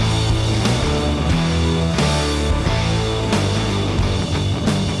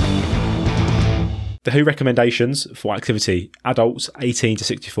 the WHO recommendations for activity: adults 18 to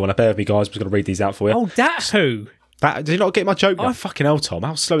 64. Now, bear with me, guys. I'm just going to read these out for you. Oh, that who? Did you not get my joke? Oh, fucking hell, Tom.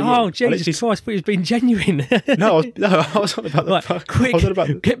 How slow Oh, Jesus Christ, but he was being genuine. No, I was on about the... Right,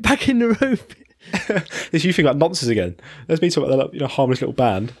 quick, get back in the room. This you think about nonsense again. There's me talking about that harmless little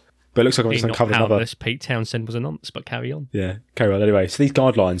band. But it looks like I'm just uncovering another... Pete Townsend was a nonce, but carry on. Yeah, carry on. Anyway, so these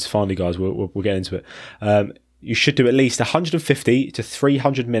guidelines, finally, guys, we'll get into it. You should do at least 150 to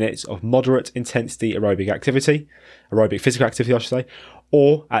 300 minutes of moderate intensity aerobic physical activity, I should say,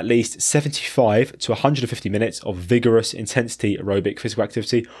 or at least 75 to 150 minutes of vigorous intensity aerobic physical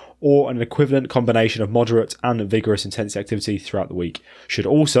activity, or an equivalent combination of moderate and vigorous intensity activity throughout the week. Should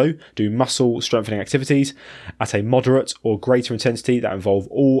also do muscle strengthening activities at a moderate or greater intensity that involve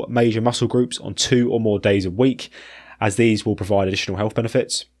all major muscle groups on 2 or more days a week, as these will provide additional health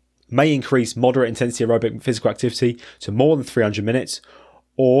benefits. May increase moderate intensity aerobic physical activity to more than 300 minutes,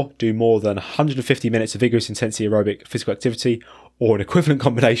 or do more than 150 minutes of vigorous intensity aerobic physical activity, or an equivalent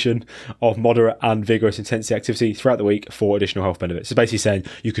combination of moderate and vigorous intensity activity throughout the week for additional health benefits. So basically saying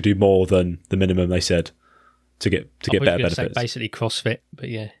you could do more than the minimum they said to get better benefits. Say basically CrossFit, but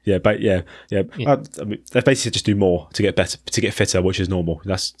yeah. Yeah. I mean, they basically just do more to get better, to get fitter, which is normal.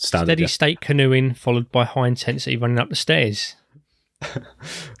 That's standard. Steady state canoeing followed by high intensity running up the stairs.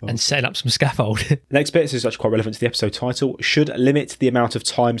 And setting up some scaffold. The next bit, this is actually quite relevant to the episode title, should limit the amount of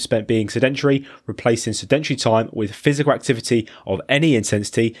time spent being sedentary, replacing sedentary time with physical activity of any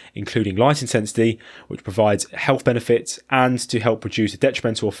intensity, including light intensity, which provides health benefits and to help reduce the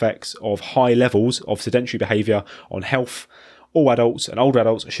detrimental effects of high levels of sedentary behaviour on health. All adults and older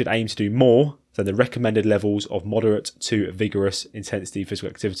adults should aim to do more than the recommended levels of moderate to vigorous intensity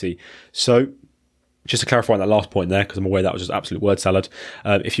physical activity. So, just to clarify on that last point there, because I'm aware that was just absolute word salad.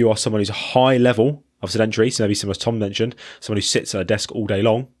 If you are someone who's a high level of sedentary, so maybe similar as Tom mentioned, someone who sits at a desk all day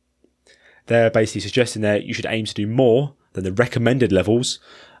long, they're basically suggesting that you should aim to do more than the recommended levels,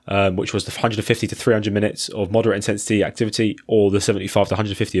 which was the 150 to 300 minutes of moderate intensity activity, or the 75 to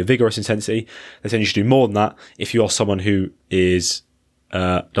 150 of vigorous intensity. They're saying you should do more than that if you are someone who is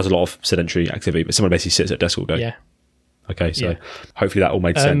does a lot of sedentary activity, but someone basically sits at a desk all day. Yeah. Okay, so hopefully that all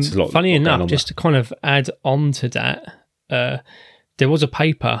made sense. Funny enough, just to kind of add on to that, there was a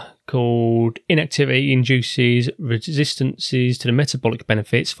paper called Inactivity Induces Resistances to the Metabolic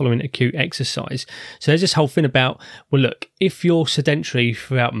Benefits Following Acute Exercise. So there's this whole thing about, well, look, if you're sedentary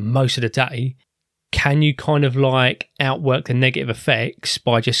throughout most of the day, can you kind of like outwork the negative effects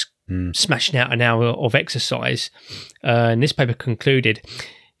by just smashing out an hour of exercise? And this paper concluded,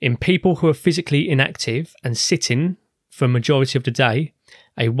 in people who are physically inactive and sitting for a majority of the day,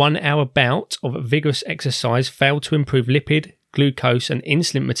 a 1 hour bout of vigorous exercise failed to improve lipid, glucose and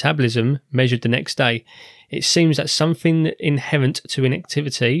insulin metabolism measured the next day. It seems that something inherent to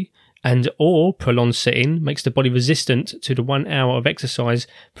inactivity and or prolonged sitting makes the body resistant to the 1 hour of exercise,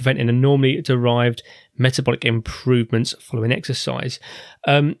 preventing a normally derived metabolic improvements following exercise.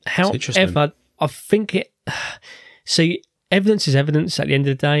 However, I think evidence is evidence at the end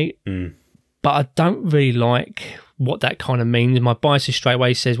of the day, but I don't really like what that kind of means. My bias is straight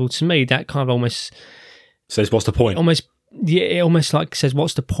away says, well, to me, that kind of almost says, what's the point? It almost like says,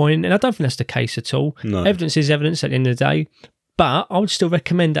 what's the point? And I don't think that's the case at all. No. Evidence is evidence at the end of the day. But I would still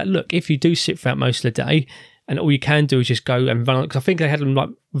recommend that, look, if you do sit throughout most of the day and all you can do is just go and run, because I think they had them like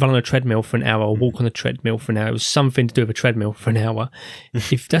run on a treadmill for an hour or walk on a treadmill for an hour. It was something to do with a treadmill for an hour.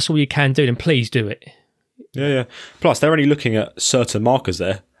 If that's all you can do, then please do it. Yeah. Plus, they're only looking at certain markers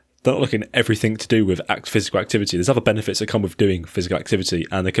there. They're not looking at everything to do with physical activity. There's other benefits that come with doing physical activity,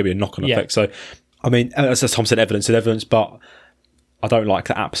 and there could be a knock-on effect. So, I mean, as Tom said, evidence is evidence, but I don't like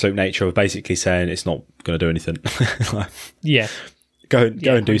the absolute nature of basically saying it's not going to do anything. Go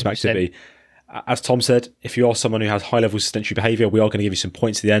and do some activity. As Tom said, if you are someone who has high levels of sedentary behaviour, we are going to give you some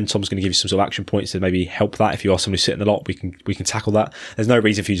points at the end. Tom's going to give you some sort of action points to maybe help that. If you are someone who's sitting a lot, we can tackle that. There's no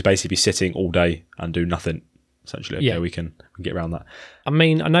reason for you to basically be sitting all day and do nothing. Essentially, we can get around that. I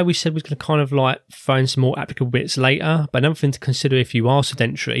mean, I know we said we're going to kind of like throw in some more applicable bits later, but another thing to consider if you are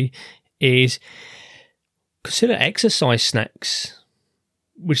sedentary is consider exercise snacks,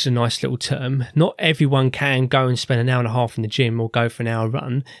 which is a nice little term. Not everyone can go and spend an hour and a half in the gym or go for an hour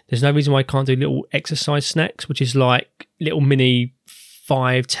run. There's no reason why you can't do little exercise snacks, which is like little mini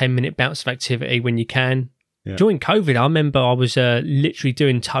 5-10 minute bouts of activity when you can. Yeah. During COVID, I remember I was literally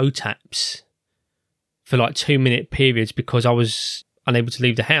doing toe taps for like 2-minute periods because I was unable to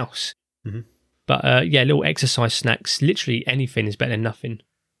leave the house. Mhm. But little exercise snacks, literally anything is better than nothing.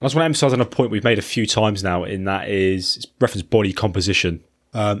 I just want to emphasise on a point we've made a few times now, in that is it's reference body composition.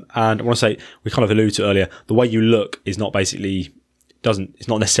 And I want to say, we kind of alluded to earlier, the way you look is not basically, it's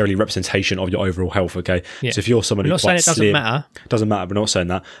not necessarily a representation of your overall health, okay? Yeah. So if you're someone I'm who's not saying quite it doesn't slim, matter. doesn't matter, we're not saying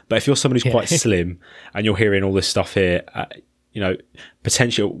that. But if you're someone who's quite slim and you're hearing all this stuff here,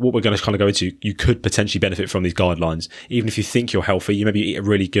 potentially what we're going to kind of go into, you could potentially benefit from these guidelines. Even if you think you're healthy, you maybe eat a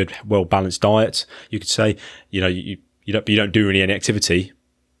really good, well-balanced diet. You could say, you don't do any activity.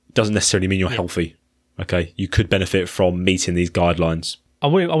 It doesn't necessarily mean you're healthy. Okay. You could benefit from meeting these guidelines. I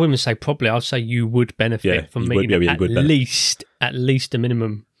wouldn't say probably. I'd say you would benefit from meeting at least a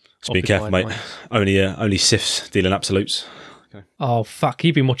minimum. Just be careful, mate. Only Sifs dealing absolutes. Okay. Oh fuck!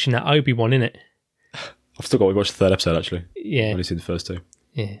 You've been watching that Obi-Wan, innit? I've still got to watch the third episode, actually. Yeah. I've only seen the first two.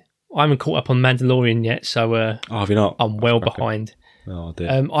 Yeah. I haven't caught up on Mandalorian yet, so have you not? I'm well behind. Oh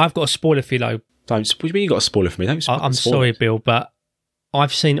dear. I've got a spoiler for you, though. What do you mean you got a spoiler for me? I'm sorry, Bill, but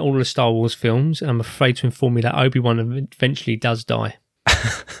I've seen all the Star Wars films, and I'm afraid to inform you that Obi-Wan eventually does die.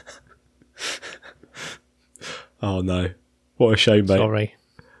 Oh no. What a shame, mate. Sorry.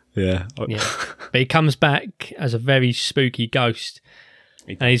 Yeah. But he comes back as a very spooky ghost.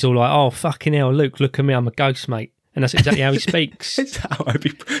 And he's all like, oh, fucking hell, Luke, look at me, I'm a ghost, mate. And that's exactly how he speaks. Do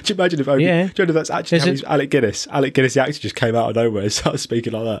you imagine if Obi... Yeah. Do you know that's actually how he's Alec Guinness? Alec Guinness, the actor, just came out of nowhere and started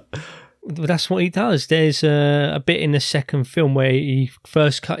speaking like that. Well, that's what he does. There's a bit in the second film where he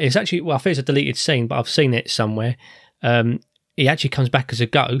first cut... It's actually... Well, I think it's a deleted scene, but I've seen it somewhere. He actually comes back as a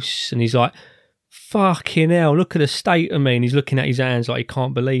ghost and he's like, fucking hell, look at the state of me. And he's looking at his hands like he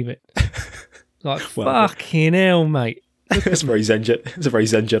can't believe it. Like, fucking hell, mate. It's a very Zen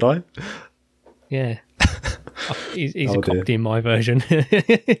Jedi. Yeah. He's a copy in my version.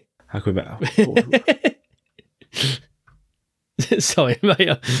 How can we Sorry, mate.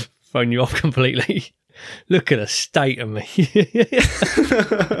 I've thrown you off completely. Look at the state of me.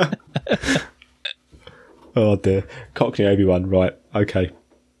 Oh dear. Cockney Obi-Wan, right. Okay.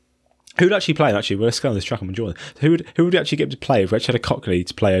 Who would actually play him? Actually, let's go on this track. I'm enjoying it. Who would actually get him to play? If we actually had a Cockney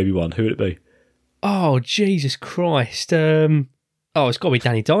to play Obi-Wan, who would it be? Oh, Jesus Christ. It's got to be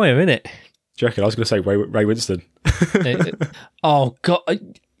Danny Dyer, isn't it? Do you reckon? I was going to say Ray Winston. Oh,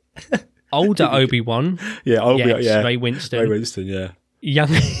 God. Older Obi-Wan. Yeah, yes, Ray Winston. Ray Winston, yeah.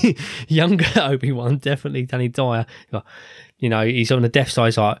 Younger Obi-Wan, definitely Danny Dyer. You know, he's on the Death Star.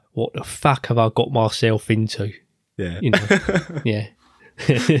 He's like, what the fuck have I got myself into? Yeah. You know, yeah.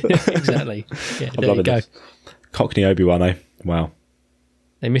 Exactly. Yeah, I'm loving this. Cockney Obi-Wan, eh? Wow.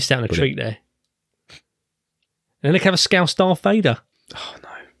 They missed out on a treat there. And then they can have a Scouse Darth Vader. Oh, no.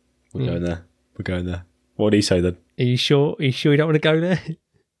 We're going there. What would he say then? Are you sure you don't want to go there?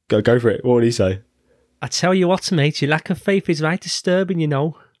 Go for it. What would he say? I tell you what, mate, your lack of faith is right disturbing, you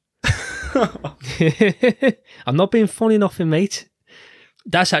know. I'm not being funny enough, mate.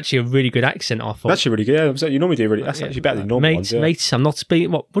 That's actually a really good accent, I thought. That's actually really good. Yeah, you normally do really. That's actually better than normal ones. Yeah. Mate, I'm not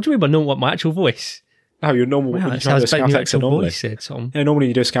speaking. What do you mean by normal? What, my actual voice? Oh, your normal. Wow, that sounds better than your actual voice there, Tom. Yeah, normally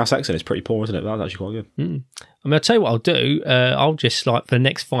you do a Scouse accent. It's pretty poor, isn't it? That's actually quite good. I mean, I'll tell you what I'll do. I'll just, for the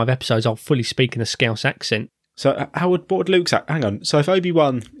next 5 episodes, I'll fully speak in a Scouse accent. So, what would Luke's... Hang on. So, if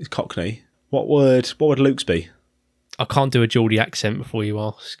Obi-Wan is Cockney, what would Luke's be? I can't do a Geordie accent before you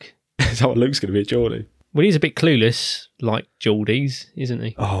ask. Is that what Luke's going to be, a Geordie? Well, he's a bit clueless, like Geordies, isn't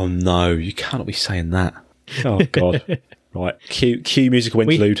he? Oh, no. You cannot be saying that. Oh, God. Right. Cue musical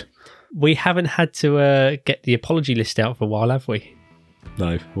interlude. We haven't had to get the apology list out for a while, have we?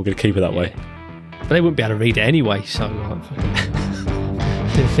 No, we're going to keep it that way. But they wouldn't be able to read it anyway, so...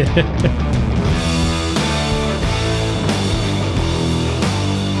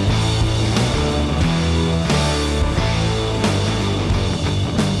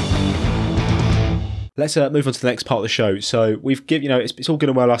 Let's move on to the next part of the show. So we've given, it's all good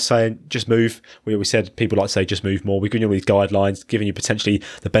and well us saying just move. We always said people like to say just move more. We've given you all these guidelines, giving you potentially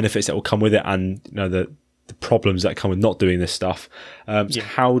the benefits that will come with it, and the problems that come with not doing this stuff. So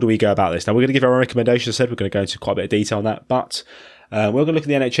how do we go about this? Now we're going to give our own recommendations. I said we're going to go into quite a bit of detail on that, but we're going to look at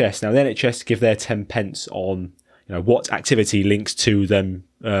the NHS. Now the NHS give their 10 pence on what activity links to them,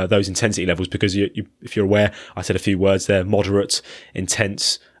 those intensity levels, because if you're aware, I said a few words there: moderate,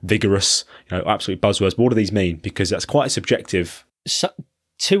 intense, vigorous, absolute buzzwords. But what do these mean? Because that's quite subjective. So,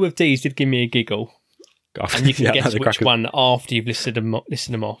 2 of these did give me a giggle, and you can guess which one after you've listed them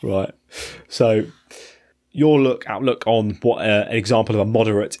off. Right. So your outlook on what an example of a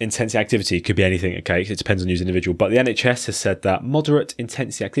moderate intensity activity could be anything. Okay, it depends on the individual, but the NHS has said that moderate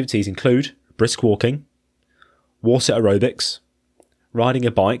intensity activities include brisk walking, water aerobics, riding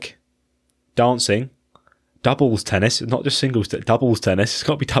a bike, dancing, doubles tennis, not just singles, doubles tennis. It's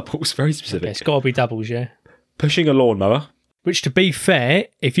got to be doubles, very specific. It's got to be doubles, yeah. Pushing a lawnmower. Which, to be fair,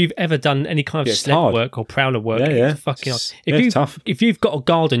 if you've ever done any kind of sled work or prowler work, it's fucking hard. It's tough. If you've got a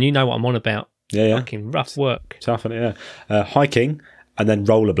garden, you know what I'm on about. Yeah. Fucking rough work. Tough, isn't it? Yeah. Hiking and then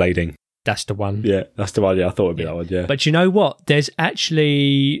rollerblading. That's the one. Yeah, that's the one. Yeah, I thought it'd be that one. Yeah. But you know what? There's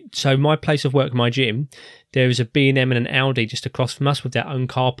actually, so my place of work, my gym, there is a B&M and an Audi just across from us with their own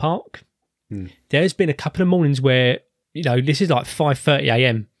car park. There's been a couple of mornings where, you know, this is like 5:30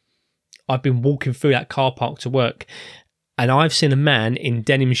 a.m. I've been walking through that car park to work, and I've seen a man in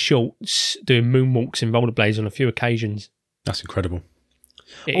denim shorts doing moonwalks and rollerblades on a few occasions. That's incredible.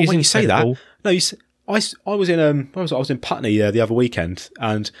 When you say that, no, I was in I was in Putney the other weekend,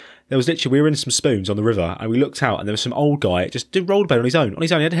 and there was literally, we were in some spoons on the river, and we looked out, and there was some old guy just did rollerblade on his own. He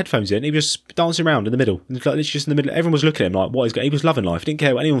had headphones in, he was just dancing around in the middle, like literally just in the middle. Everyone was looking at him like, what he's got. He was loving life. He didn't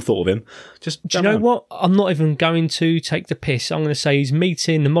care what anyone thought of him. Just do you know what? I'm not even going to take the piss. I'm going to say he's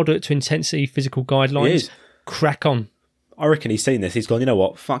meeting the moderate to intensity physical guidelines. Crack on. I reckon he's seen this. He's gone, you know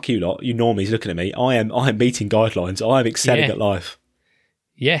what? Fuck you lot. You normies looking at me. I am meeting guidelines. I am excelling at life.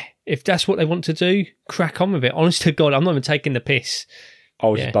 Yeah, if that's what they want to do, crack on with it. Honest to God, I'm not even taking the piss. I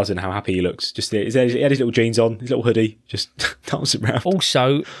was just buzzing how happy he looks. Just he had his little jeans on, his little hoodie, just dancing around.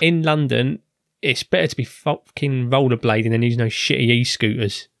 Also, in London, it's better to be fucking rollerblading than using those shitty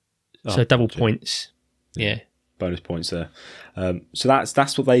e-scooters. So double points. Yeah. Bonus points there. So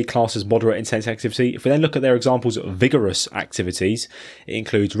that's what they class as moderate intense activity. If we then look at their examples of vigorous activities, it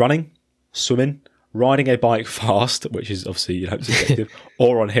includes running, swimming, riding a bike fast, which is obviously subjective,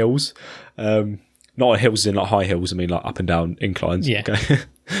 or on hills. Not on hills in like high hills, I mean like up and down inclines. Yeah. Okay.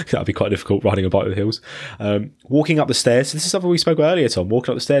 That'd be quite difficult riding a bike with hills. Walking up the stairs. So this is something we spoke about earlier, Tom.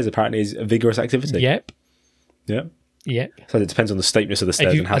 Walking up the stairs apparently is a vigorous activity. Yep. Yeah. Yep. So it depends on the steepness of the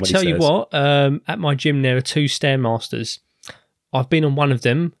stairs and how many stairs. I tell you what, at my gym there are 2 Stairmasters. I've been on one of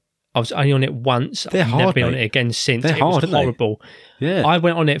them. I was only on it once. They're hard, never been mate. on it again since. They're hard, was horrible. Yeah. I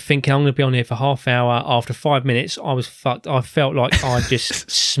went on it thinking I'm going to be on here for half hour. After 5 minutes, I was fucked. I felt like I just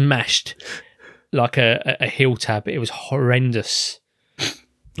smashed like a heel tab. It was horrendous.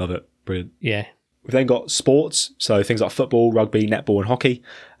 Love it. Brilliant. Yeah. We've then got sports, so things like football, rugby, netball and hockey,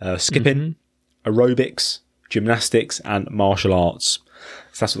 skipping, aerobics, gymnastics and martial arts.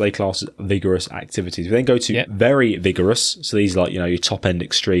 So that's what they class as vigorous activities. We then go to very vigorous, so these are like, your top end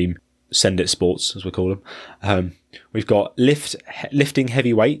extreme send it sports, as we call them. We've got lifting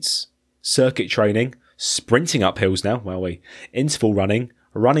heavy weights, circuit training, sprinting up hills now, interval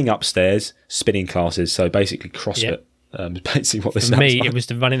running upstairs, spinning classes, so basically CrossFit. Basically what this For me, like. it was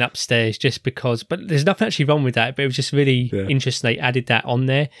the running upstairs just because, but there's nothing actually wrong with that, but it was just really interesting they added that on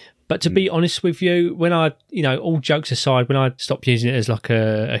there. But to be honest with you, when I, all jokes aside, when I stopped using it as like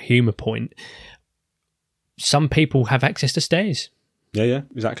a humour point, some people have access to stairs. Yeah,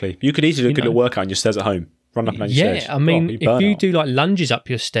 exactly. You could easily do a good little workout on your stairs at home, run up and down your stairs. Yeah, I mean, if you do like lunges up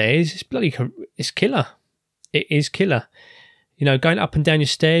your stairs, it's killer. It is killer. Going up and down your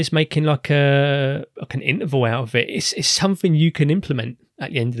stairs, making like an interval out of it, it's something you can implement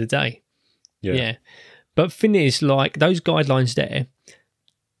at the end of the day. Yeah. But thing is, like those guidelines there,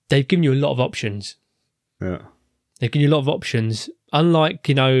 they've given you a lot of options. Yeah. They've given you a lot of options. Unlike,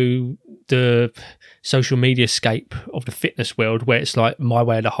 the social media scape of the fitness world where it's like my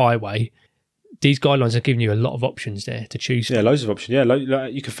way or the highway, these guidelines are giving you a lot of options there to choose from. Yeah, loads of options. Yeah,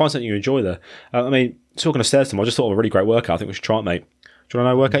 you can find something you enjoy there. Talking of stairs, Tom, I just thought of a really great workout. I think we should try it, mate. Do you want to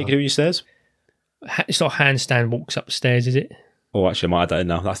know a workout you can do on your stairs? It's not handstand walks up the stairs, is it? Oh, actually, I might add that in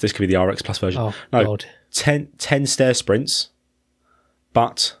now. This could be the RX Plus version. Oh, no, God. 10 stair sprints,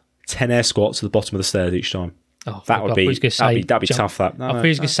 but 10 air squats at the bottom of the stairs each time. Oh, that'd be tough. That I thought he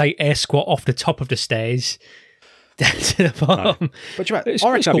was going to say air squat off the top of the stairs down to the bottom. No. But I reckon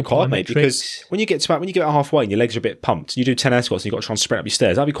that'd be quite, mate, because when you get halfway and your legs are a bit pumped, you do 10 air squats and you've got to try and sprint up your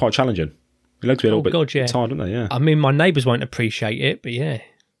stairs. That'd be quite challenging. Your legs will be a little bit tired, don't they? Yeah. I mean, my neighbours won't appreciate it, but yeah.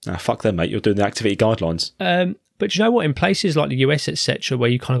 Fuck them, mate. You're doing the activity guidelines. But you know what? In places like the US, etc.,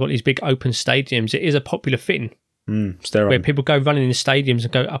 where you kind of got these big open stadiums, it is a popular thing. Where people go running in stadiums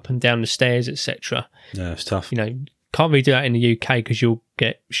and go up and down the stairs, etc. Yeah, it's tough. Can't really do that in the UK because you'll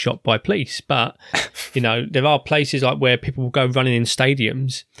get shot by police. But, there are places like where people will go running in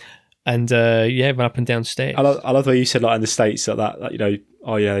stadiums and, run up and down stairs. I love the way you said, like, in the States, they do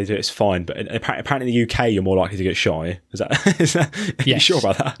it, it's fine. But apparently in the UK, you're more likely to get shot, eh? Is that yes, you sure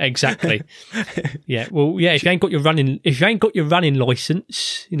about that? Exactly. Yeah. Well, yeah, if you ain't got your running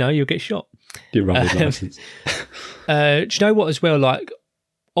license, you'll get shot. Your running license. Do you know what as well? Like,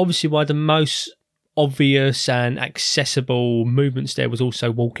 obviously, one of the most obvious and accessible movements there was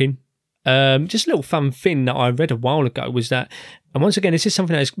also walking. Just a little fun thing that I read a while ago was that, and once again, this is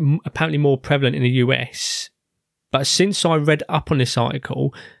something that is apparently more prevalent in the US, but since I read up on this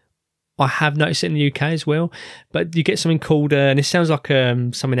article, I have noticed it in the UK as well. But you get something called, and it sounds like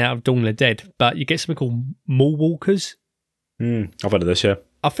something out of Dawn of the Dead, but you get something called mall walkers. I've heard of this, yeah.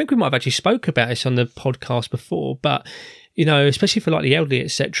 I think we might have actually spoke about this on the podcast before, but, you know, especially for like the elderly,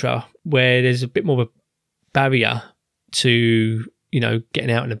 etc., where there's a bit more of a barrier to, you know,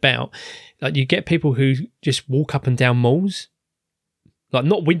 getting out and about. Like you get people who just walk up and down malls, like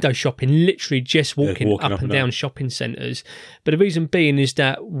not window shopping, literally just walking up and down shopping centres. But the reason being is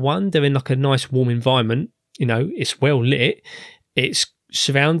that, one, they're in like a nice warm environment, you know, it's well lit, it's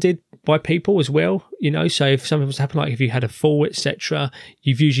surrounded by people as well, you know, so if something was to happen, like if you had a fall, etc.,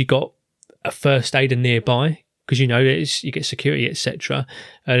 you've usually got a first aider nearby because you know you get security, etc.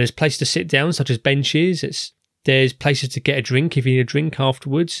 There's places to sit down, such as benches. There's places to get a drink if you need a drink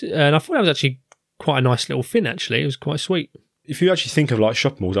afterwards, and I thought that was actually quite a nice little thing. Actually, it was quite sweet. If you actually think of like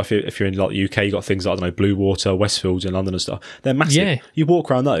shopping malls, if you're in like the UK, you've got things like, I don't know, Blue Water, Westfields in London and stuff. They're massive. Yeah. You walk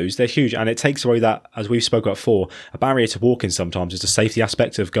around those, they're huge, and it takes away that, as we've spoke about before, a barrier to walk in sometimes is the safety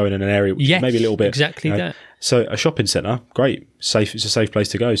aspect of going in an area which is maybe a little bit... exactly that. So a shopping centre, great, safe. It's a safe place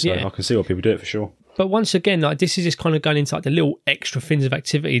to go, so I can see why people do it for sure. But once again, like this is just kind of going into like the little extra things of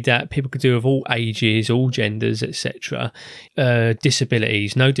activity that people could do of all ages, all genders, etc.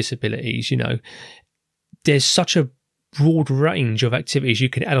 Disabilities, no disabilities, you know. There's such a broad range of activities you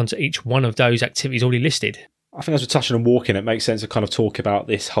can add on to each one of those activities already listed. I think as we're touching on walking, it makes sense to kind of talk about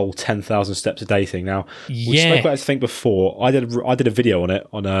this whole 10,000 steps a day thing. Now, we spoke about this thing before. I did a video on it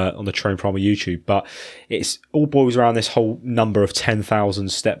on the Train Primal YouTube, but it's all boils around this whole number of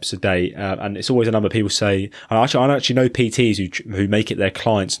 10,000 steps a day, and it's always a number people say. I actually know PTs who make it their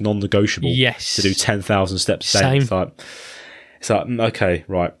clients non-negotiable to do 10,000 steps a day. Same. It's like okay,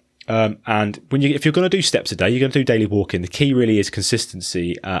 right. And if you're going to do steps a day, you're going to do daily walking. The key really is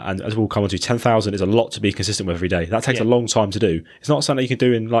consistency, and as we'll come on to, 10,000 is a lot to be consistent with every day. That takes a long time to do. It's not something you can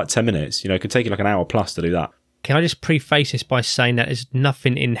do in like 10 minutes. You know, it can take you like an hour plus to do that. Can I just preface this by saying that there's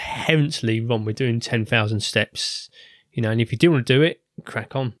nothing inherently wrong with doing 10,000 steps, you know, and if you do want to do it,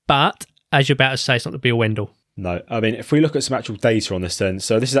 crack on. But as you're about to say, it's not the be all end all. No, I mean, if we look at some actual data on this then,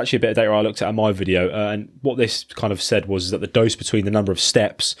 so this is actually a bit of data I looked at in my video, and what this kind of said was that the dose between the number of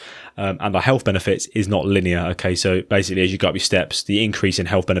steps and our health benefits is not linear, okay? So basically, as you go up your steps, the increase in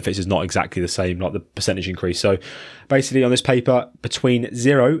health benefits is not exactly the same, like the percentage increase. So basically on this paper, between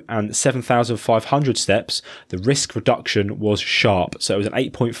 0 and 7,500 steps, the risk reduction was sharp. So it was an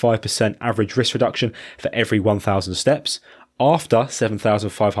 8.5% average risk reduction for every 1,000 steps. After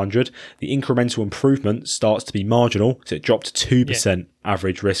 7,500, the incremental improvement starts to be marginal, so it dropped to 2%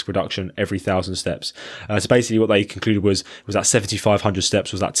 average risk reduction every 1,000 steps. So basically what they concluded was that 7,500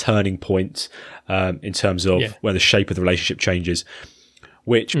 steps was that turning point in terms of where the shape of the relationship changes,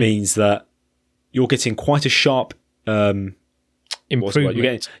 which means that you're getting quite a sharp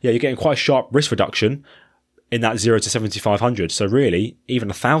improvement. You're getting quite a sharp risk reduction in that 0 to 7,500. So really, even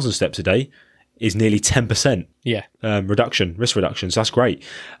 1,000 steps a day is nearly 10% risk reduction. So that's great.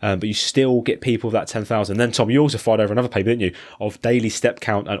 But you still get people of that 10,000. Then, Tom, you also fired over another paper, didn't you, of daily step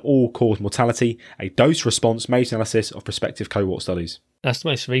count and all-cause mortality, a dose-response meta-analysis of prospective cohort studies. That's the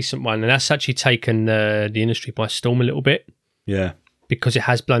most recent one, and that's actually taken the industry by storm a little bit. Yeah. Because it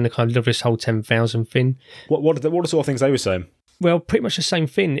has blown the kind of this whole 10,000 thing. What are the sort of things they were saying? Well, pretty much the same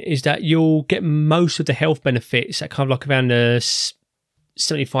thing, is that you'll get most of the health benefits at kind of like around the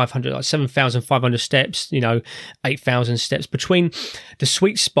 7,500, like 7,500 steps, you know, 8,000 steps. Between the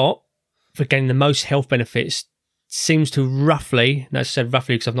sweet spot for getting the most health benefits seems to roughly, and I said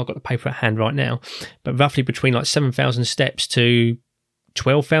roughly because I've not got the paper at hand right now, but roughly between like 7,000 steps to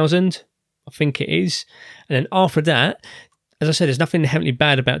 12,000, I think it is. And then after that, as I said, there's nothing inherently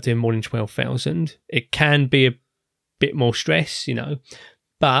bad about doing more than 12,000. It can be a bit more stress, you know,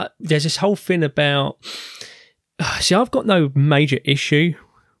 but there's this whole thing about... See, I've got no major issue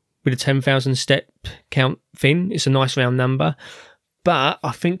with the 10,000 step count thing. It's a nice round number. But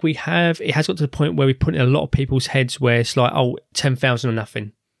I think it has got to the point where we put in a lot of people's heads where it's like, 10,000 or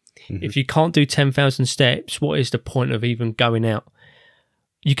nothing. Mm-hmm. If you can't do 10,000 steps, what is the point of even going out?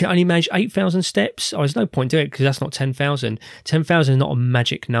 You can only manage 8,000 steps? There's no point doing it because that's not 10,000. 10,000 is not a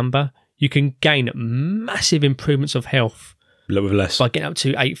magic number. You can gain massive improvements of health with less by getting up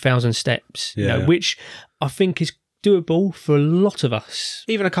to 8,000 steps, you know, which I think is doable for a lot of us.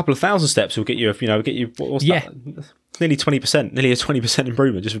 Even a couple of thousand steps will get you, what's that? Nearly 20%, nearly a 20%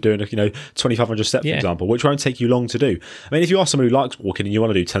 improvement just from doing, 2,500 steps, for example, which won't take you long to do. I mean, if you are someone who likes walking and you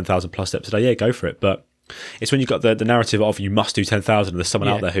want to do 10,000 plus steps a day, go for it. But It's when you've got the narrative of you must do 10,000, and there's someone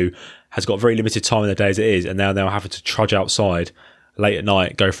out there who has got very limited time in their day as it is, and now they're having to trudge outside late at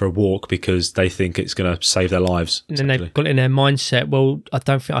night, go for a walk because they think it's going to save their lives. And then they've got it in their mindset, well, I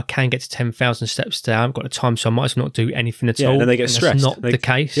don't think I can get to 10,000 steps today. I haven't got the time, so I might as well not do anything at all. And then they get stressed. That's not the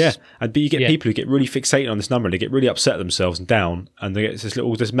case. Yeah, but you get people who get really fixated on this number and they get really upset at themselves and down, and they get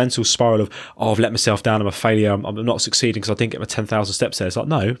this mental spiral of, I've let myself down, I'm a failure, I'm not succeeding because I didn't get my 10,000 steps there. It's like,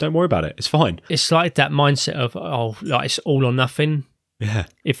 no, don't worry about it. It's fine. It's like that mindset of, it's all or nothing. Yeah.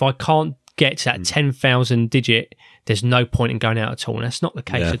 If I can't get to that 10,000 digit, there's no point in going out at all. And that's not the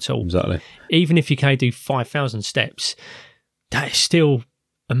case at all. Exactly. Even if you can do 5,000 steps, that is still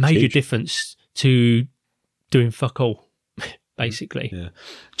a major difference to doing fuck all, basically. Yeah.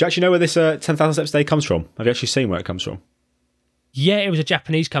 Do you actually know where this 10,000 steps a day comes from? Have you actually seen where it comes from? Yeah, it was a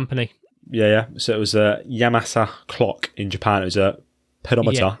Japanese company. Yeah. So it was a Yamasa clock in Japan. It was a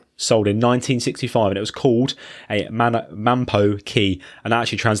pedometer sold in 1965, and it was called a Manpo key, and that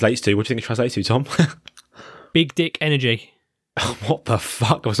actually translates to, what do you think it translates to, Tom? Big dick energy. What the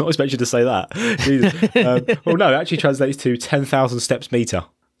fuck? I was not expecting you to say that. Well, no, it actually translates to 10,000 steps meter.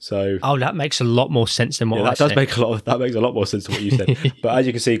 So, that makes a lot more sense than what I said. That makes a lot more sense than what you said. But as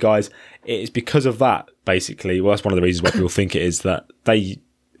you can see, guys, it's because of that, basically. Well, that's one of the reasons why people think it is that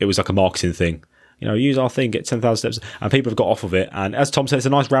it was like a marketing thing. You know, use our thing, get 10,000 steps, and people have got off of it. And as Tom said, it's a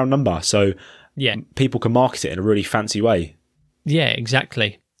nice round number, so people can market it in a really fancy way. Yeah,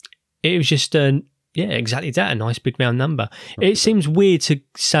 exactly. It was just exactly that, a nice big round number. It seems weird to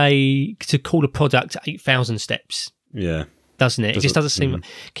call a product 8,000 steps. Yeah. Doesn't it? It just doesn't seem...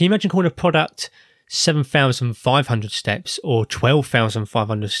 Can you imagine calling a product 7,500 steps or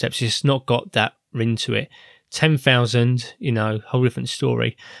 12,500 steps? It's just not got that ring to it. 10,000, whole different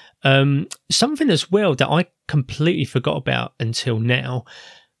story. Something as well that I completely forgot about until now,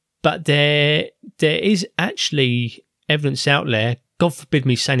 but there is actually evidence out there. God forbid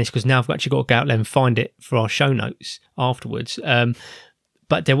me saying this, because now I've actually got to go out there and find it for our show notes afterwards.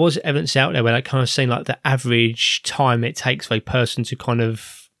 But there was evidence out there where they kind of saying like the average time it takes for a person to kind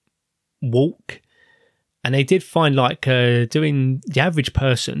of walk. And they did find like doing the average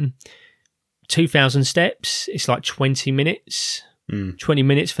person, 2,000 steps, it's like 20 minutes. 20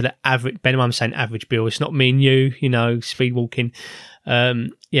 minutes for the average. Ben, I'm saying average, Bill. It's not me and you, speed walking.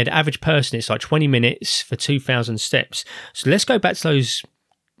 The average person, it's like 20 minutes for 2,000 steps. So let's go back to those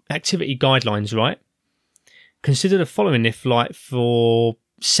activity guidelines, right? Consider the following: if like for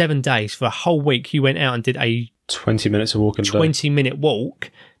 7 days, for a whole week, you went out and did a 20 minutes of walking, 20-minute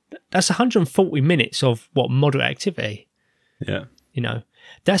walk, that's 140 minutes of moderate activity. Yeah.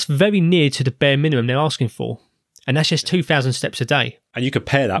 That's very near to the bare minimum they're asking for. And that's just 2,000 steps a day. And you could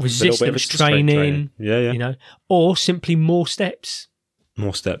pair that with resistance a little bit of training. Yeah. Or simply more steps.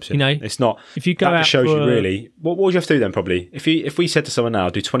 More steps, yeah. It's not. If you go that out, just shows you really. What would you have to do then? Probably, if we said to someone now,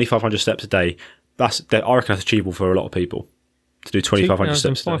 do 2,500 steps a day, I reckon that's achievable for a lot of people to do 2,500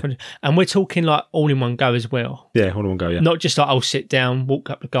 steps a day. And we're talking like all in one go as well. Yeah, all in one go. Yeah. Not just like I'll sit down, walk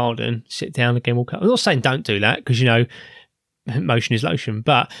up the garden, sit down again, walk up. I'm not saying don't do that, because motion is lotion,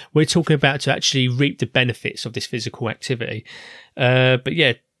 but we're talking about to actually reap the benefits of this physical activity. But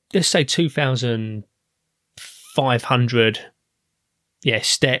yeah, let's say 2,500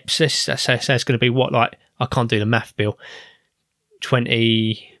 steps. Let's say it's going to be what, like, I can't do the math, Bill.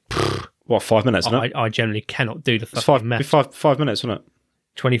 20. 5 minutes, isn't it? I generally cannot do the fucking math. 5 minutes, isn't it?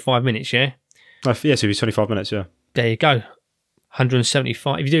 25 minutes, yeah? Yeah, so it'd be 25 minutes, yeah. There you go.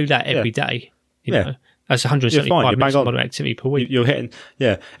 175. If you do that every day, you know, that's 175 minutes of moderate activity per week. You're hitting,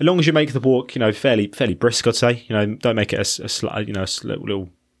 as long as you make the walk, fairly fairly brisk, I'd say. Don't make it a little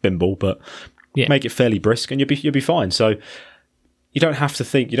bimble, but make it fairly brisk, and you'll be fine. So you don't have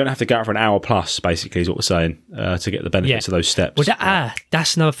to go out for an hour plus, basically, is what we're saying, to get the benefits of those steps. Well,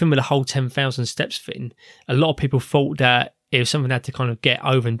 that's another thing with the whole 10,000 steps thing. A lot of people thought that it was something they had to kind of get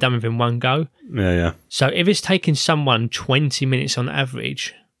over and done with in one go. Yeah. So if it's taking someone 20 minutes on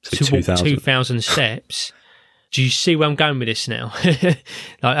average to walk 2,000 steps, do you see where I'm going with this now? Like,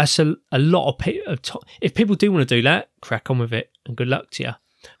 that's a lot of people. If people do want to do that, crack on with it, and good luck to you.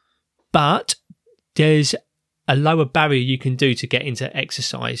 But there's a lower barrier you can do to get into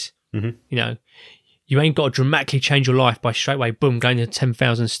exercise. Mm-hmm. You ain't got to dramatically change your life by straight away, boom, going to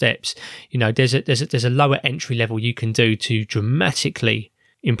 10,000 steps. There's a lower entry level you can do to dramatically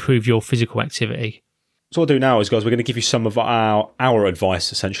improve your physical activity. So what we'll do now is, guys, we're going to give you some of our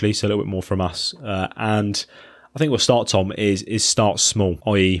advice, essentially, so a little bit more from us. And I think we'll start, Tom, is start small,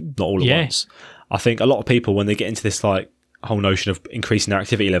 i.e. not all at once. I think a lot of people, when they get into this, like, whole notion of increasing their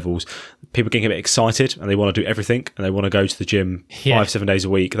activity levels. People getting a bit excited and they want to do everything and they want to go to the gym 5-7 days a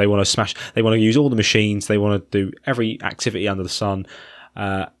week. They want to use all the machines. They want to do every activity under the sun.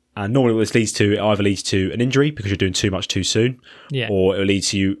 And normally what this leads to, it either leads to an injury because you're doing too much too soon, or it will lead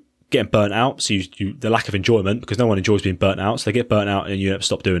to you getting burnt out. So the lack of enjoyment, because no one enjoys being burnt out. So they get burnt out and you end up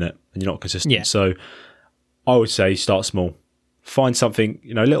stop doing it and you're not consistent. Yeah. So I would say start small. Find something,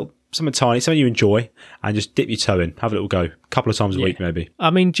 something tiny, something you enjoy, and just dip your toe in. Have a little go, a couple of times a week maybe. I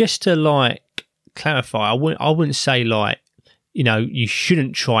mean, just to clarify, I wouldn't say you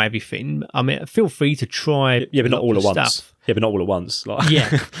shouldn't try everything. I mean, feel free to try. Yeah, but not all at once. Stuff. Yeah, but not all at once.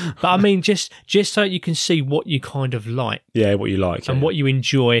 Yeah, but I mean, just so you can see what you kind of like. Yeah, what you like and what you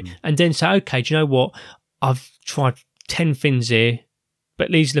enjoy, and then say, okay, do you know what? I've tried 10 things here,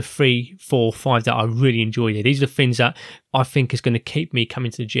 but these are the 3, 4, 5 that I really enjoy here. These are the things that I think is going to keep me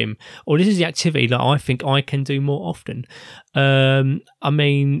coming to the gym, or this is the activity that I think I can do more often. I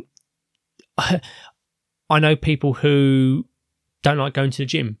mean, I know people who don't like going to the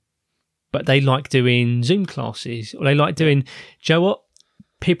gym, but they like doing Zoom classes, or they like doing, do you know what?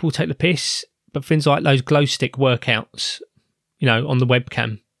 People take the piss, but things like those glow stick workouts, on the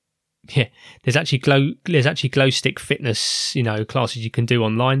webcam. Yeah, there's actually glow stick fitness, classes you can do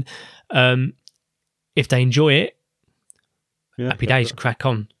online. If they enjoy it, happy days, crack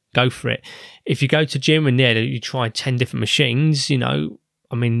on, go for it. If you go to gym and you try 10 different machines,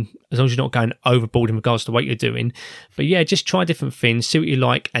 I mean, as long as you're not going overboard in regards to what you're doing. But yeah, just try different things, see what you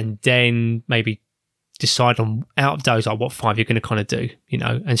like, and then maybe decide on, out of those, what 5 you're going to kind of do,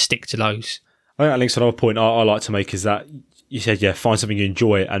 and stick to those. I think that links to another point I like to make is that you said, find something you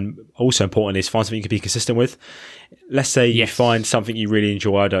enjoy, and also important is find something you can be consistent with. Let's say you find something you really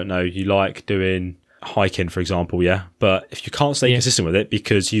enjoy. I don't know, you like doing hiking, for example, but if you can't stay consistent with it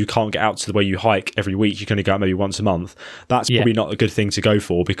because you can't get out to the way you hike every week, you can only go out maybe once a month, that's probably not a good thing to go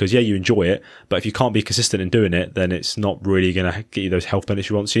for, because you enjoy it, but if you can't be consistent in doing it, then it's not really going to get you those health benefits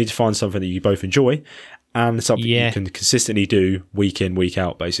you want. So you need to find something that you both enjoy and something you can consistently do week in, week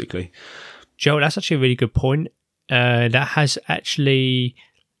out, basically. Joe, that's actually a really good point. That has actually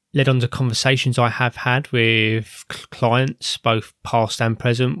led on to conversations I have had with clients, both past and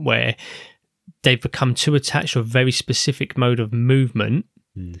present, where they've become too attached to a very specific mode of movement,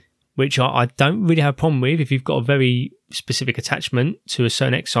 which I don't really have a problem with if you've got a very specific attachment to a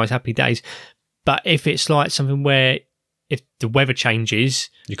certain exercise, happy days. But if it's like something where if the weather changes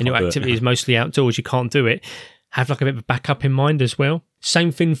and your activity is mostly outdoors, you can't do it, have like a bit of a backup in mind as well.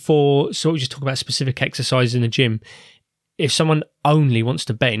 Same thing for, so we just talk about specific exercises in the gym. If someone only wants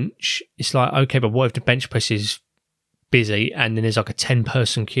to bench, it's like, okay, but what if the bench press is busy and then there's like a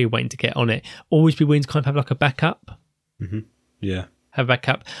 10-person queue waiting to get on it? Always be willing to kind of have like a backup. Yeah. Have a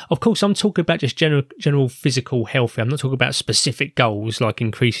backup. Of course, I'm talking about just general physical health. I'm not talking about specific goals like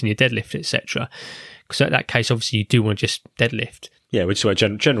increasing your deadlift, etc. Because in that case, obviously, you do want to just deadlift. Yeah, we're just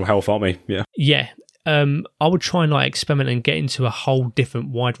about general health, aren't we? Yeah. Yeah. I would try and experiment and get into a whole different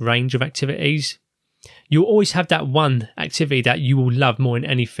wide range of activities. You'll always have that one activity that you will love more than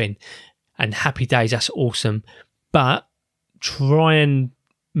anything. And happy days, that's awesome. But try and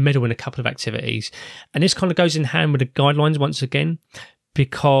meddle in a couple of activities. And this kind of goes in hand with the guidelines once again,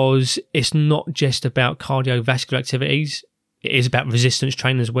 because it's not just about cardiovascular activities. It is about resistance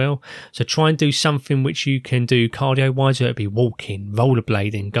training as well. So try and do something which you can do cardio-wise, whether it be walking,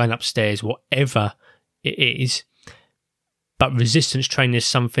 rollerblading, going upstairs, whatever it is. But resistance training is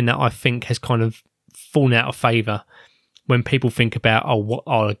something that I think has kind of fallen out of favour when people think about, what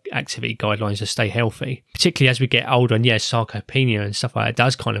are activity guidelines to stay healthy, particularly as we get older, and sarcopenia and stuff like that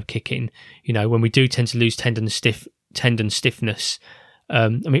does kind of kick in. When we do tend to lose tendon stiffness. I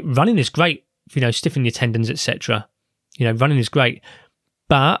mean, running is great, stiffening your tendons, etc. Running is great,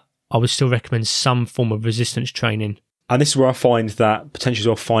 but I would still recommend some form of resistance training. And this is where I find that potentially as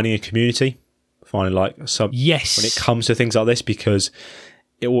well, finding a community, finding when it comes to things like this, because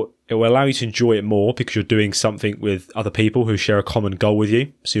it will allow you to enjoy it more because you're doing something with other people who share a common goal with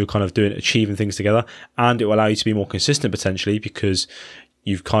you. So you're kind of achieving things together, and it will allow you to be more consistent potentially because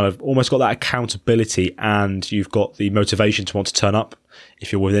you've kind of almost got that accountability and you've got the motivation to want to turn up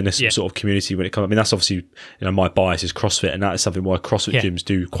if you're within a sort of community when it comes. I mean, that's obviously, my bias is CrossFit, and that is something why CrossFit gyms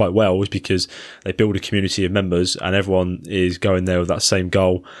do quite well, is because they build a community of members and everyone is going there with that same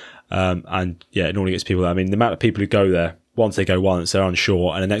goal. And it normally gets people there. I mean, the amount of people who go there, once they go once, they're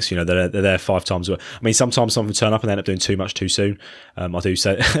unsure, and the next, they're there 5 times. I mean, sometimes some of them turn up and they end up doing too much too soon. I do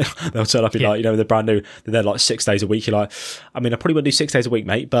say they'll turn up in they're brand new, they're there like 6 days a week. You're like, I mean, I probably wouldn't do 6 days a week,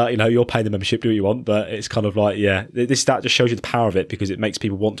 mate, but you're paying the membership, do what you want. But it's kind of like, that just shows you the power of it, because it makes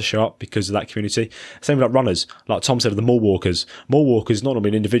people want to show up because of that community. Same with like runners, like Tom said, with the mall walkers. Mall walkers, not normally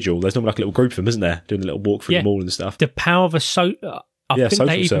an individual. There's normally like a little group of them, isn't there, doing a little walk through the mall and stuff. The power of I think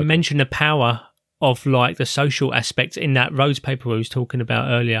they even mentioned the power of like the social aspect in that Rhodes paper we was talking about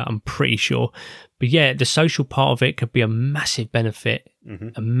earlier, I'm pretty sure. But yeah, the social part of it could be a massive benefit.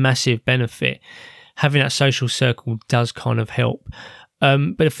 A massive benefit. Having that social circle does kind of help.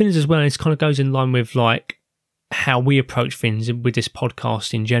 But the thing is as well, it kind of goes in line with like how we approach things with this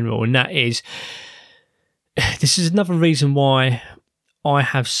podcast in general, and that is, this is another reason why I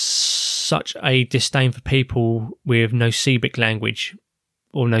have such a disdain for people with nocebic language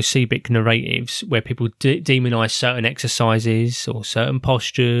or nocebic narratives, where people demonise certain exercises or certain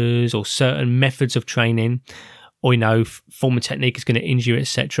postures or certain methods of training, or form of technique is going to injure you,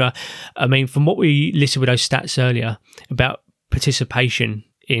 etc. I mean, from what we listed with those stats earlier about participation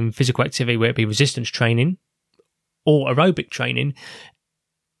in physical activity, whether it be resistance training or aerobic training,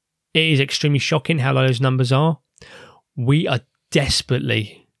 it is extremely shocking how low those numbers are. We are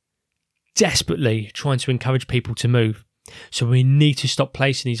desperately trying to encourage people to move. So we need to stop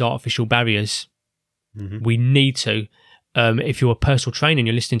placing these artificial barriers. We need to. If you're a personal trainer and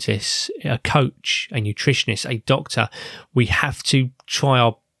you're listening to this, a coach, a nutritionist, a doctor, we have to try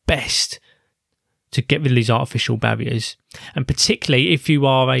our best to get rid of these artificial barriers. And particularly if you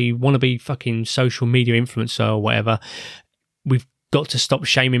are a wannabe fucking social media influencer or whatever, we've got to stop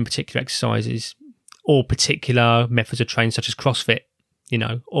shaming particular exercises or particular methods of training, such as CrossFit,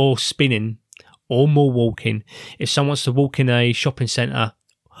 or spinning or more walking. If someone wants to walk in a shopping centre,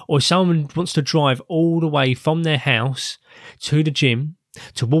 or if someone wants to drive all the way from their house to the gym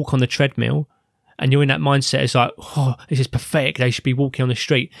to walk on the treadmill, and you're in that mindset, it's like, oh, this is pathetic, they should be walking on the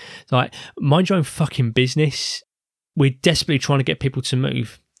street. It's like, mind your own fucking business. We're desperately trying to get people to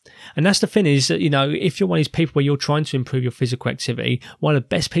move. And that's the thing is that, if you're one of these people where you're trying to improve your physical activity, one of the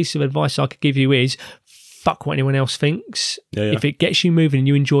best pieces of advice I could give you is fuck what anyone else thinks. If it gets you moving and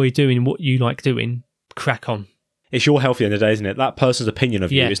you enjoy doing what you like doing, crack on. It's your health at the end of the day, isn't it? That person's opinion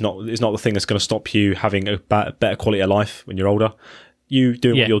of you is not the thing that's going to stop you having a better quality of life when you're older. You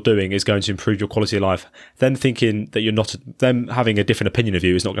doing what you're doing is going to improve your quality of life. Them thinking that them having a different opinion of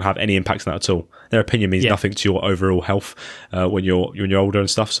you is not going to have any impact on that at all. Their opinion means nothing to your overall health when you're older and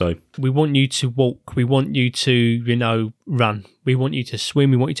stuff. So we want you to walk. We want you to, run. We want you to swim.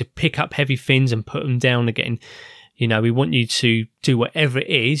 We want you to pick up heavy things and put them down again. We want you to do whatever it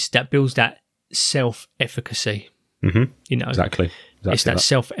is that builds that self-efficacy. Exactly. It's that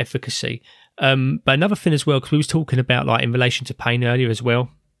self-efficacy. But another thing as well, because we was talking about like in relation to pain earlier as well,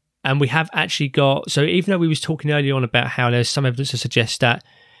 and we have actually got, so even though we was talking earlier on about how there's some evidence to suggest that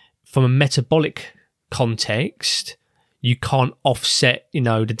from a metabolic context, you can't offset, the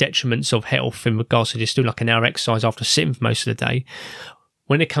detriments of health in regards to just doing like an hour exercise after sitting for most of the day.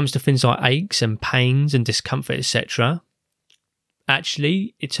 When it comes to things like aches and pains and discomfort, etc.,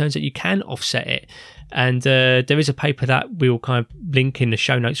 actually, it turns out you can offset it. And there is a paper that we will kind of link in the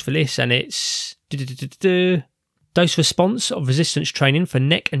show notes for this, and it's dose response of resistance training for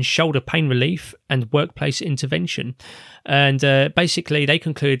neck and shoulder pain relief and workplace intervention. And basically, they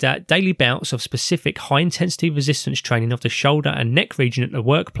concluded that daily bouts of specific high-intensity resistance training of the shoulder and neck region at the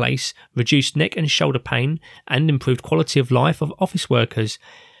workplace reduced neck and shoulder pain and improved quality of life of office workers.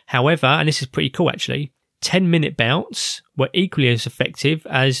 However, and this is pretty cool actually, 10-minute bouts were equally as effective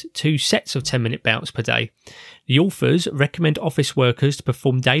as 2 sets of 10-minute bouts per day. The authors recommend office workers to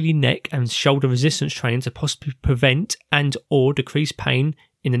perform daily neck and shoulder resistance training to possibly prevent and or decrease pain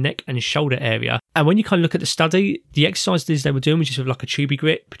in the neck and shoulder area. And when you kind of look at the study, the exercises they were doing was just with like a tubey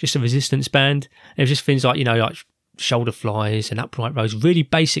grip, just a resistance band. It was just things like, like shoulder flies and upright rows, really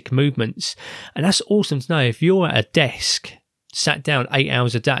basic movements. And that's awesome to know. If you're at a desk, sat down 8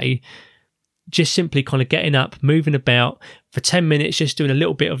 hours a day, just simply kind of getting up, moving about for 10 minutes, just doing a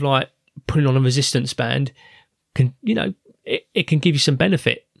little bit of like putting on a resistance band can, it can give you some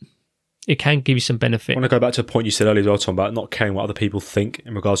benefit. It can give you some benefit. I want to go back to a point you said earlier as well, Tom, about not caring what other people think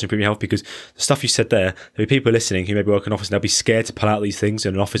in regards to improving your health, because the stuff you said there will be people listening who maybe work in an office and they'll be scared to pull out these things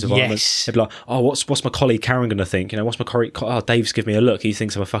in an office environment. Yes. They'll be like, oh, what's my colleague Karen going to think? What's my colleague? Oh, Dave's giving me a look. He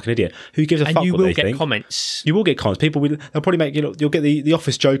thinks I'm a fucking idiot. Who gives a fuck what they think? And you will get comments. You will get comments. People will, they'll probably make, you'll get the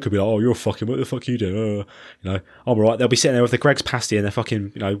office joker be like, oh, you're fucking, what the fuck you do? I'm all right. They'll be sitting there with the Greg's pasty and they're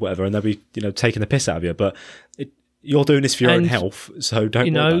fucking, whatever, and they'll be, taking the piss out of you. But you're doing this for your own health, so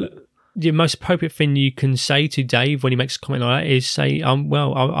don't worry about it. the most appropriate thing you can say to Dave when he makes a comment like that is say,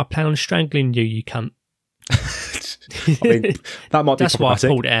 well, I plan on strangling you, you cunt. I mean, that might be That's why I problematic.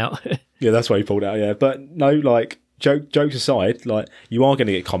 pulled it out. Yeah, that's why he pulled it out. Yeah, but no, like jokes aside, like you are going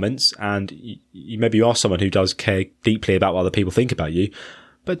to get comments, and you maybe you are someone who does care deeply about what other people think about you,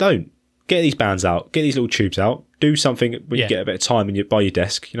 but don't get these bands out, get these little tubes out, do something when you get a bit of time and by your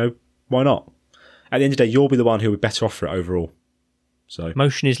desk. You know, why not? At the end of the day, you'll be the one who will be better off for it overall. So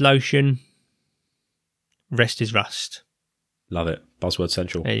motion is lotion, rest is rust. Love it. Buzzword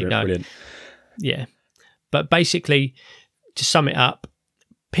central. There you go. Brilliant. Yeah. But basically, to sum it up,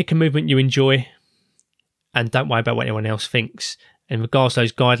 pick a movement you enjoy and don't worry about what anyone else thinks. In regards to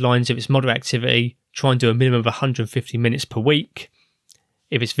those guidelines, if it's moderate activity, try and do a minimum of 150 minutes per week.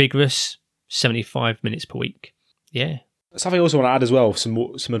 If it's vigorous, 75 minutes per week. Yeah. Something I also want to add as well,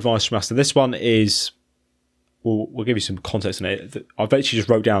 some advice from us. And this one is, we'll give you some context on it. I've actually just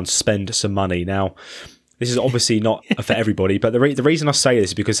wrote down spend some money. Now, this is obviously not for everybody, but the reason I say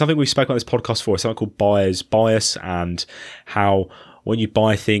this is because something we've spoken on this podcast before is something called buyer's bias, and how when you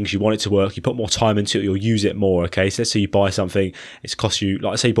buy things, you want it to work, you put more time into it, you'll use it more, okay? So let's say you buy something, it's cost you,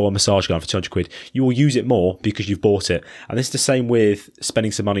 like say you bought a massage gun for 200 quid, you will use it more because you've bought it. And this is the same with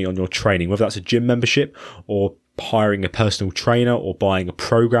spending some money on your training, whether that's a gym membership or hiring a personal trainer or buying a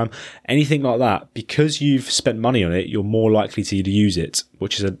program, anything like that. Because you've spent money on it, you're more likely to use it,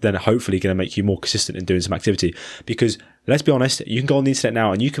 which is then hopefully going to make you more consistent in doing some activity. Because let's be honest, you can go on the internet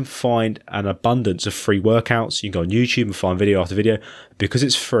now and you can find an abundance of free workouts. You can go on YouTube and find video after video. Because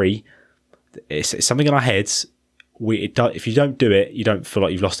it's free, it's something in our heads. If you don't do it, you don't feel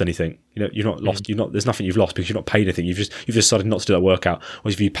like you've lost anything. You know, you're not lost. There's nothing you've lost because you've not paid anything. You've decided not to do that workout.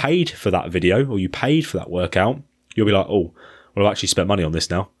 Whereas if you paid for that video or you paid for that workout, you'll be like, oh, well, I've actually spent money on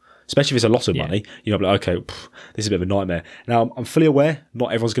this now. Especially if it's a lot of money, you'll be like, okay, this is a bit of a nightmare. Now, I'm fully aware not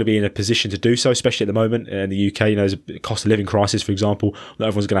everyone's going to be in a position to do so, especially at the moment in the UK. You know, there's a cost of living crisis, for example. Not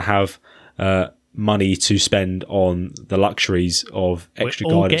everyone's going to have money to spend on the luxuries of extra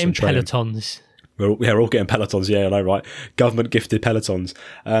guidance and training. Pelotons. We're all getting Pelotons, yeah, I know, right? Government gifted Pelotons.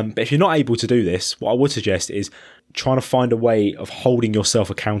 But if you're not able to do this, what I would suggest is trying to find a way of holding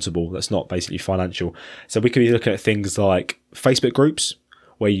yourself accountable that's not basically financial. So we could be looking at things like Facebook groups,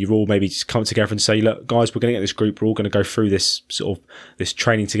 where you all maybe just come together and say, look, guys, we're going to get this group. We're all going to go through this sort of this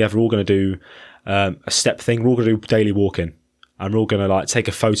training together. We're all going to do a step thing. We're all going to do daily walking. And we're all going to like take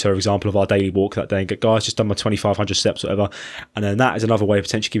a photo, for example, of our daily walk that day and get, guys, just done my 2,500 steps, whatever. And then that is another way of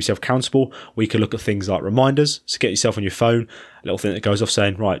potentially keep yourself accountable. We could look at things like reminders. So get yourself on your phone, a little thing that goes off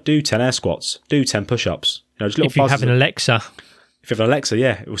saying, right, do 10 air squats, do 10 push-ups. You know, just little if you have an Alexa. If you have an Alexa,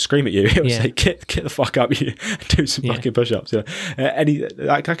 yeah, it will scream at you. It will say, get the fuck up, you do some fucking push-ups. Yeah.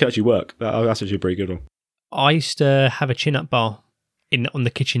 That could actually work. That's actually a pretty good one. I used to have a chin-up bar on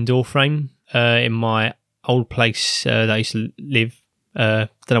the kitchen door frame in my old place that I used to live. Don't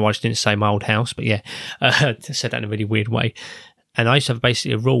know why I just didn't say my old house, but yeah, I said that in a really weird way. And I used to have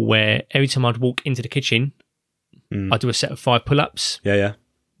basically a rule where every time I'd walk into the kitchen, I'd do a set of 5 pull-ups. Yeah.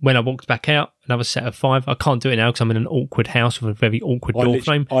 When I walked back out, another set of 5. I can't do it now because I'm in an awkward house with a very awkward door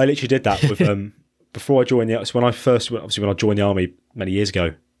frame. I literally did that with before I joined when I joined the army many years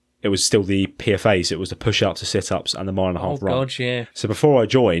ago. It was still the PFAs. It was the push-ups, the sit-ups, and the mile and a half run. Oh, God, yeah. So before I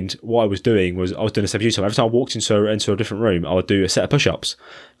joined, what I was doing was I was doing a step time. Every time I walked into a different room, I would do a set of push-ups.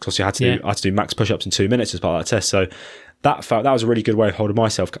 Because I had to do max push-ups in 2 minutes as part of that test. So that was a really good way of holding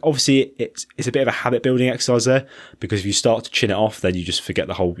myself. Obviously, it's a bit of a habit-building exercise there, because if you start to chin it off, then you just forget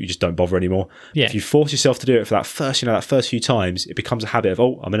you just don't bother anymore. Yeah. If you force yourself to do it for that first few times, it becomes a habit of,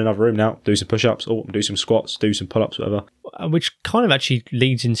 I'm in another room now, do some push-ups, do some squats, do some pull-ups, whatever. Which kind of actually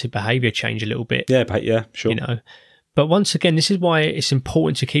leads into behaviour change a little bit. Yeah, sure. You know, but once again, this is why it's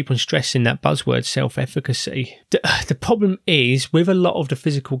important to keep on stressing that buzzword, self-efficacy. The problem is with a lot of the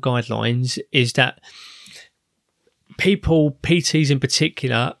physical guidelines is that people, PTs in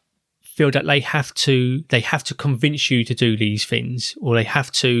particular, feel that they have to convince you to do these things, or they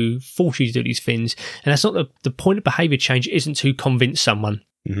have to force you to do these things. And that's not the point of behaviour change. Isn't to convince someone.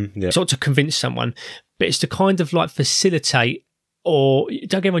 Mm-hmm, yeah. It's not to convince someone, but it's to kind of like facilitate, or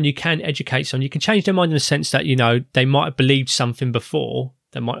don't get me wrong, you can educate someone. You can change their mind in the sense that, you know, they might have believed something before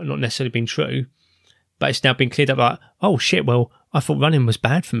that might have not necessarily been true, but it's now been cleared up like, oh shit, well, I thought running was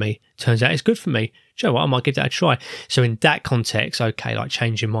bad for me. Turns out it's good for me. Do you know what? I might give that a try. So in that context, okay, like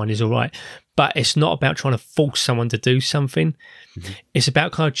changing mind is all right. But it's not about trying to force someone to do something. Mm-hmm. It's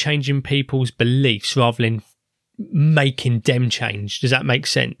about kind of changing people's beliefs rather than making them change. Does that make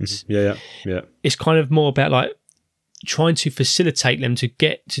sense? Mm-hmm. Yeah. It's kind of more about like trying to facilitate them to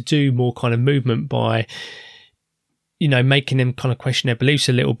get to do more kind of movement by, you know, making them kind of question their beliefs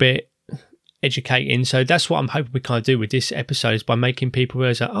a little bit, educating. So that's what I'm hoping we kind of do with this episode, is by making people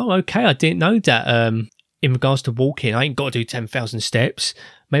realize, oh, okay, I didn't know that in regards to walking, I ain't got to do 10,000 steps.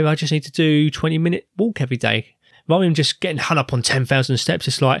 Maybe I just need to do 20-minute walk every day. Rather than just getting hung up on 10,000 steps,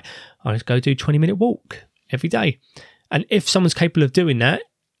 it's like, I'll just go do 20-minute walk every day. And if someone's capable of doing that,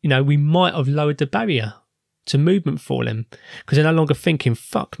 we might have lowered the barrier to movement for them, because they're no longer thinking,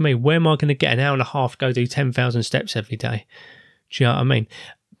 fuck me, where am I going to get an hour and a half to go do 10,000 steps every day? Do you know what I mean?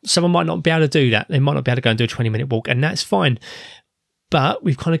 Someone might not be able to do that. They might not be able to go and do a 20-minute walk, and that's fine. But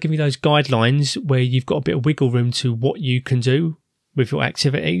we've kind of given you those guidelines where you've got a bit of wiggle room to what you can do with your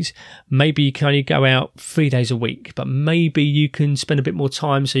activities. Maybe you can only go out 3 days a week, but maybe you can spend a bit more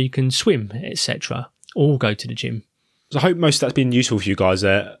time so you can swim, etc., or go to the gym. So I hope most of that's been useful for you guys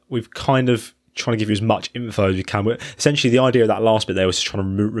there. We've kind of trying to give you as much info as we can. But essentially, the idea of that last bit there was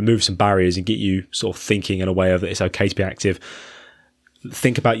trying to remove some barriers and get you sort of thinking in a way of that it's okay to be active.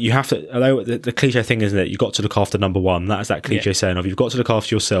 Think about, you have to, although the cliche thing isn't it, you've got to look after number one. That is that cliche saying of, you've got to look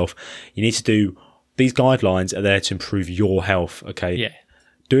after yourself. You need to do, these guidelines are there to improve your health, okay? Yeah.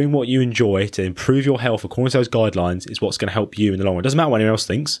 Doing what you enjoy to improve your health according to those guidelines is what's going to help you in the long run. It doesn't matter what anyone else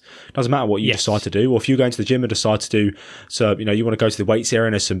thinks. It doesn't matter what you decide to do. Or if you go into the gym and decide to do, so, you want to go to the weights area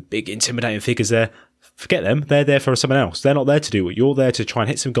and there's some big intimidating figures there, forget them. They're there for someone else. They're not there to do it. You're there to try and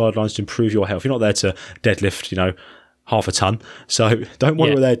hit some guidelines to improve your health. You're not there to deadlift, half a ton. So don't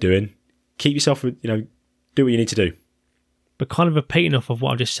worry what they're doing. Keep yourself, do what you need to do. But kind of repeating off of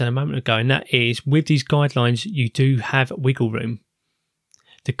what I just said a moment ago, and that is, with these guidelines, you do have wiggle room.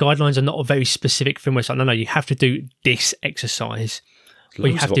 The guidelines are not a very specific thing where it's like, no, you have to do this exercise, or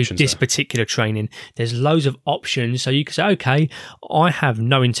you have to do this particular training. There's loads of options. So you can say, okay, I have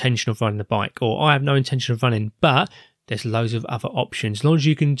no intention of riding the bike, or I have no intention of running, but there's loads of other options. As long as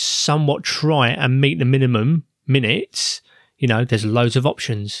you can somewhat try and meet the minimum minutes, there's loads of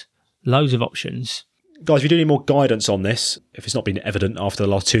options. Loads of options. Guys, if you do need more guidance on this, if it's not been evident after the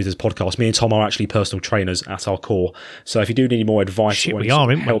last two of this podcast, me and Tom are actually personal trainers at our core. So if you do need more advice or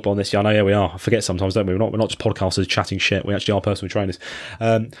help on this, we are. I forget sometimes, don't we? We're not just podcasters chatting shit. We actually are personal trainers.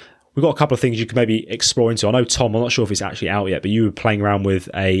 We've got a couple of things you can maybe explore into. I know, Tom, I'm not sure if it's actually out yet, but you were playing around with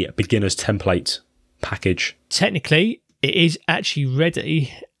a beginner's template package. Technically, it is actually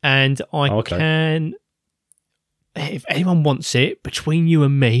ready, and I can, if anyone wants it, between you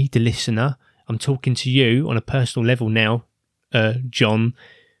and me, the listener, I'm talking to you on a personal level now, John,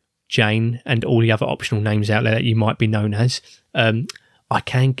 Jane, and all the other optional names out there that you might be known as. I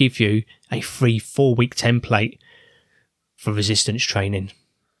can give you a free 4-week template for resistance training.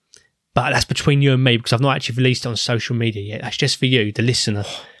 But that's between you and me, because I've not actually released it on social media yet. That's just for you, the listener.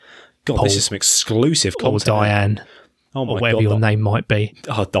 God, Paul, this is some exclusive content. Or Diane. Oh my or whatever your name might be.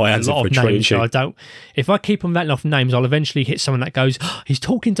 Oh, Diane's a lot of names. So if I keep on rattling off names, I'll eventually hit someone that goes, he's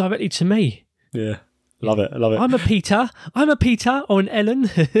talking directly to me. Yeah, love it. I'm a Peter or an Ellen.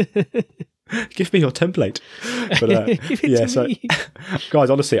 Give me your template. But, Give it to me. Guys,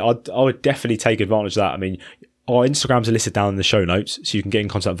 honestly, I would definitely take advantage of that. I mean, our Instagrams are listed down in the show notes, so you can get in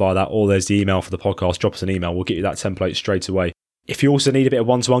contact via that, or there's the email for the podcast. Drop us an email. We'll get you that template straight away. If you also need a bit of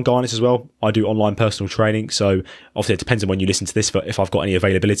one-to-one guidance as well, I do online personal training. So obviously it depends on when you listen to this, but if I've got any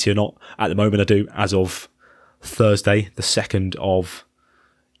availability or not. At the moment I do, as of Thursday, the 2nd of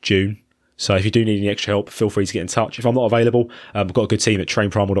June. So if you do need any extra help, feel free to get in touch. If I'm not available, I've got a good team at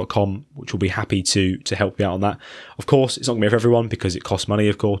trainprimal.com, which will be happy to help you out on that. Of course, it's not going to be for everyone because it costs money,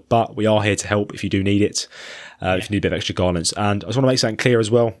 of course, but we are here to help if you do need it, if you need a bit of extra guidance. And I just want to make something clear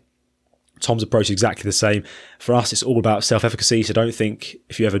as well. Tom's approach is exactly the same. For us, it's all about self-efficacy. So don't think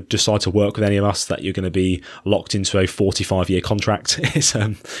if you ever decide to work with any of us that you're going to be locked into a 45-year contract. It's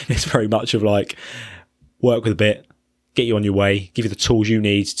very much of like, work with a bit, get you on your way, give you the tools you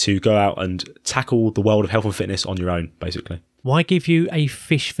need to go out and tackle the world of health and fitness on your own, basically. Why give you a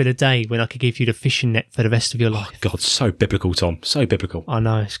fish for the day when I could give you the fishing net for the rest of your life? Oh, God, so biblical, Tom. So biblical. I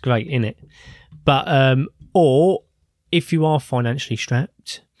know, it's great, isn't it? But, or if you are financially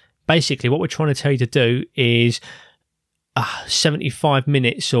strapped, basically what we're trying to tell you to do is 75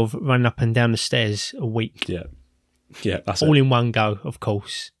 minutes of running up and down the stairs a week. Yeah, that's all in one go, of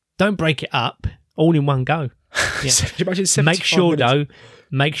course. Don't break it up. All in one go. Yeah. Make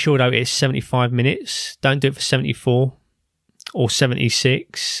sure though it's 75 minutes. Don't do it for 74 or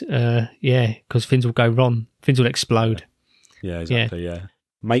 76. Because things will go wrong. Things will explode. Yeah, exactly. Yeah.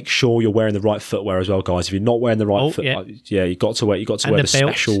 Make sure you're wearing the right footwear as well, guys. If you're not wearing the right footwear, you got to wear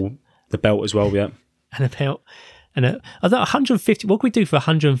the belt as well. Yeah, and a belt. And 150. What can we do for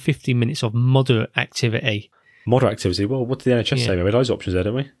 150 minutes of moderate activity? Moderate activity. Well, what did the NHS say? We have those options there,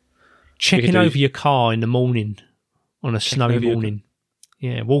 don't we? Checking over your car in the morning on a snowy morning.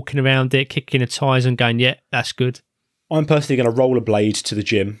 Yeah, walking around it, kicking the tyres and going, yeah, that's good. I'm personally going to rollerblade to the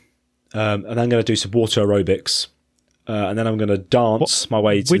gym, and I'm going to do some water aerobics, and then I'm going to dance my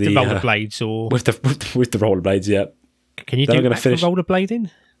way to with the rollerblades or with the rollerblades. Yeah. Can you then do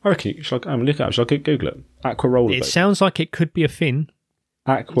rollerblading? I reckon. Shall I look it up? Shall I Google it? Aqua rollerblade. It sounds like it could be a thing.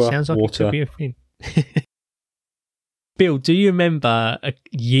 Aqua sounds like water. It could be a thing. Bill, do you remember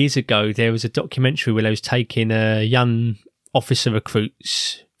years ago there was a documentary where they was taking young officer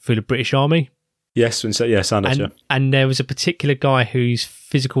recruits through the British Army? Yes, Sandhurst, yeah. And there was a particular guy whose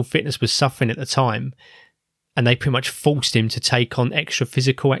physical fitness was suffering at the time, and they pretty much forced him to take on extra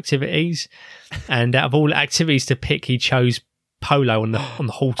physical activities. And out of all the activities to pick, he chose polo on the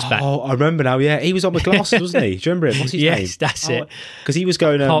horseback. Oh, I remember now. Yeah, he was on the glasses, wasn't he? Do you remember him? What's his name? Yes, that's it. Because he was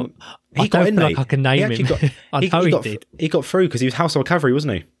going. He got in, mate. I can name him. I know he did. He got through because he was household cavalry,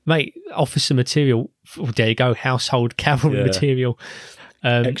 wasn't he? Mate, officer material. Oh, there you go. Household cavalry material.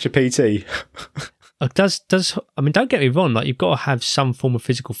 Extra PT. Does I mean, don't get me wrong. Like, you've got to have some form of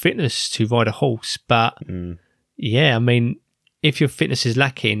physical fitness to ride a horse, but yeah, I mean, if your fitness is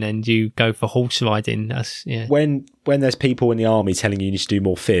lacking and you go for horse riding, that's When there's people in the army telling you need to do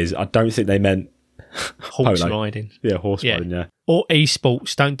more phys, I don't think they meant horse riding. Yeah, horse riding. Yeah, or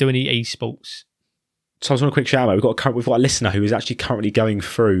esports. Don't do any esports. So I just want a quick shout out. We've got a listener who is actually currently going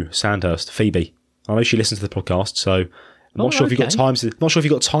through Sandhurst, Phoebe. I know she listens to the podcast, so I'm not sure if you've got time to listen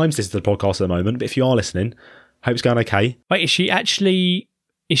to the podcast at the moment. But if you are listening, hope it's going okay. Wait, is she actually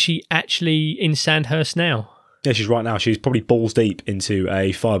in Sandhurst now? Yeah, she's right now. She's probably balls deep into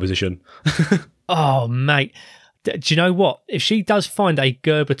a fire position. Oh, mate. Do you know what? If she does find a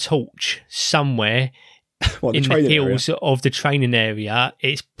Gerber torch somewhere in the hills of the training area,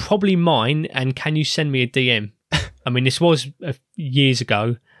 it's probably mine. And can you send me a DM? I mean, this was years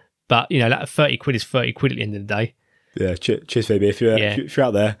ago, but, that 30 quid is 30 quid at the end of the day. Yeah, cheers, Phoebe. If you're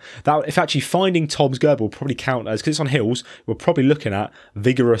out there, if actually finding Tom's Gerber will probably count as, because it's on hills, we're probably looking at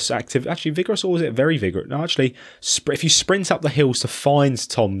vigorous active. Actually, vigorous, or is it very vigorous? No, actually, if you sprint up the hills to find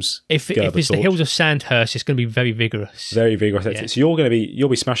Tom's Gerber if it's the hills of Sandhurst, it's going to be very vigorous. Very vigorous. Yeah. So you'll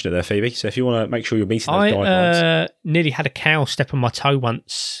be smashing it there, Phoebe. So if you want to make sure you're meeting those guidelines. I nearly had a cow step on my toe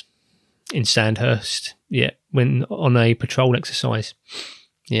once in Sandhurst. Yeah, when on a patrol exercise.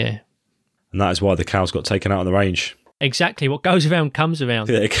 Yeah, and that is why the cows got taken out on the range. Exactly. What goes around comes around.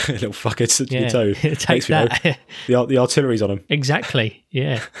 Yeah, little fucker to your toe. Take that. The artillery's on him. Exactly.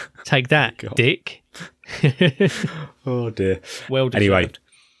 Yeah. Take that, dick. Oh, dear. Well deserved. Anyway,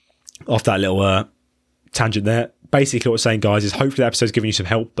 off that little tangent there, basically what we're saying, guys, is hopefully the episode's giving you some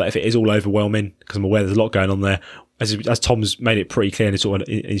help, but if it is all overwhelming, because I'm aware there's a lot going on there, as Tom's made it pretty clear in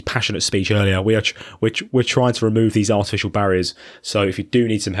his passionate speech earlier, we're trying to remove these artificial barriers. So if you do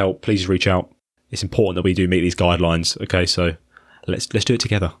need some help, please reach out. It's important that we do meet these guidelines. Okay, so let's do it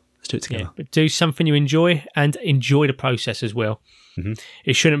together. Let's do it together. Yeah, but do something you enjoy and enjoy the process as well. Mm-hmm.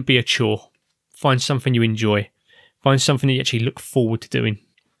 It shouldn't be a chore. Find something you enjoy. Find something that you actually look forward to doing.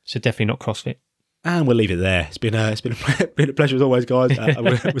 So definitely not CrossFit. And we'll leave it there. It's been a pleasure as always, guys.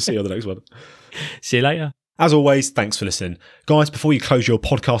 We'll see you on the next one. See you later. As always, thanks for listening. Guys, before you close your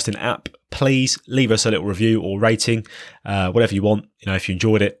podcasting app, please leave us a little review or rating, whatever you want. If you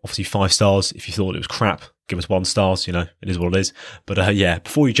enjoyed it, obviously 5 stars. If you thought it was crap, give us 1 star. It is what it is. But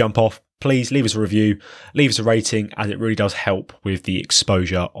before you jump off, please leave us a review, leave us a rating, as it really does help with the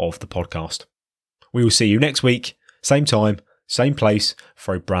exposure of the podcast. We will see you next week, same time, same place,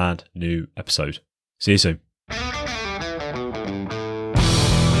 for a brand new episode. See you soon.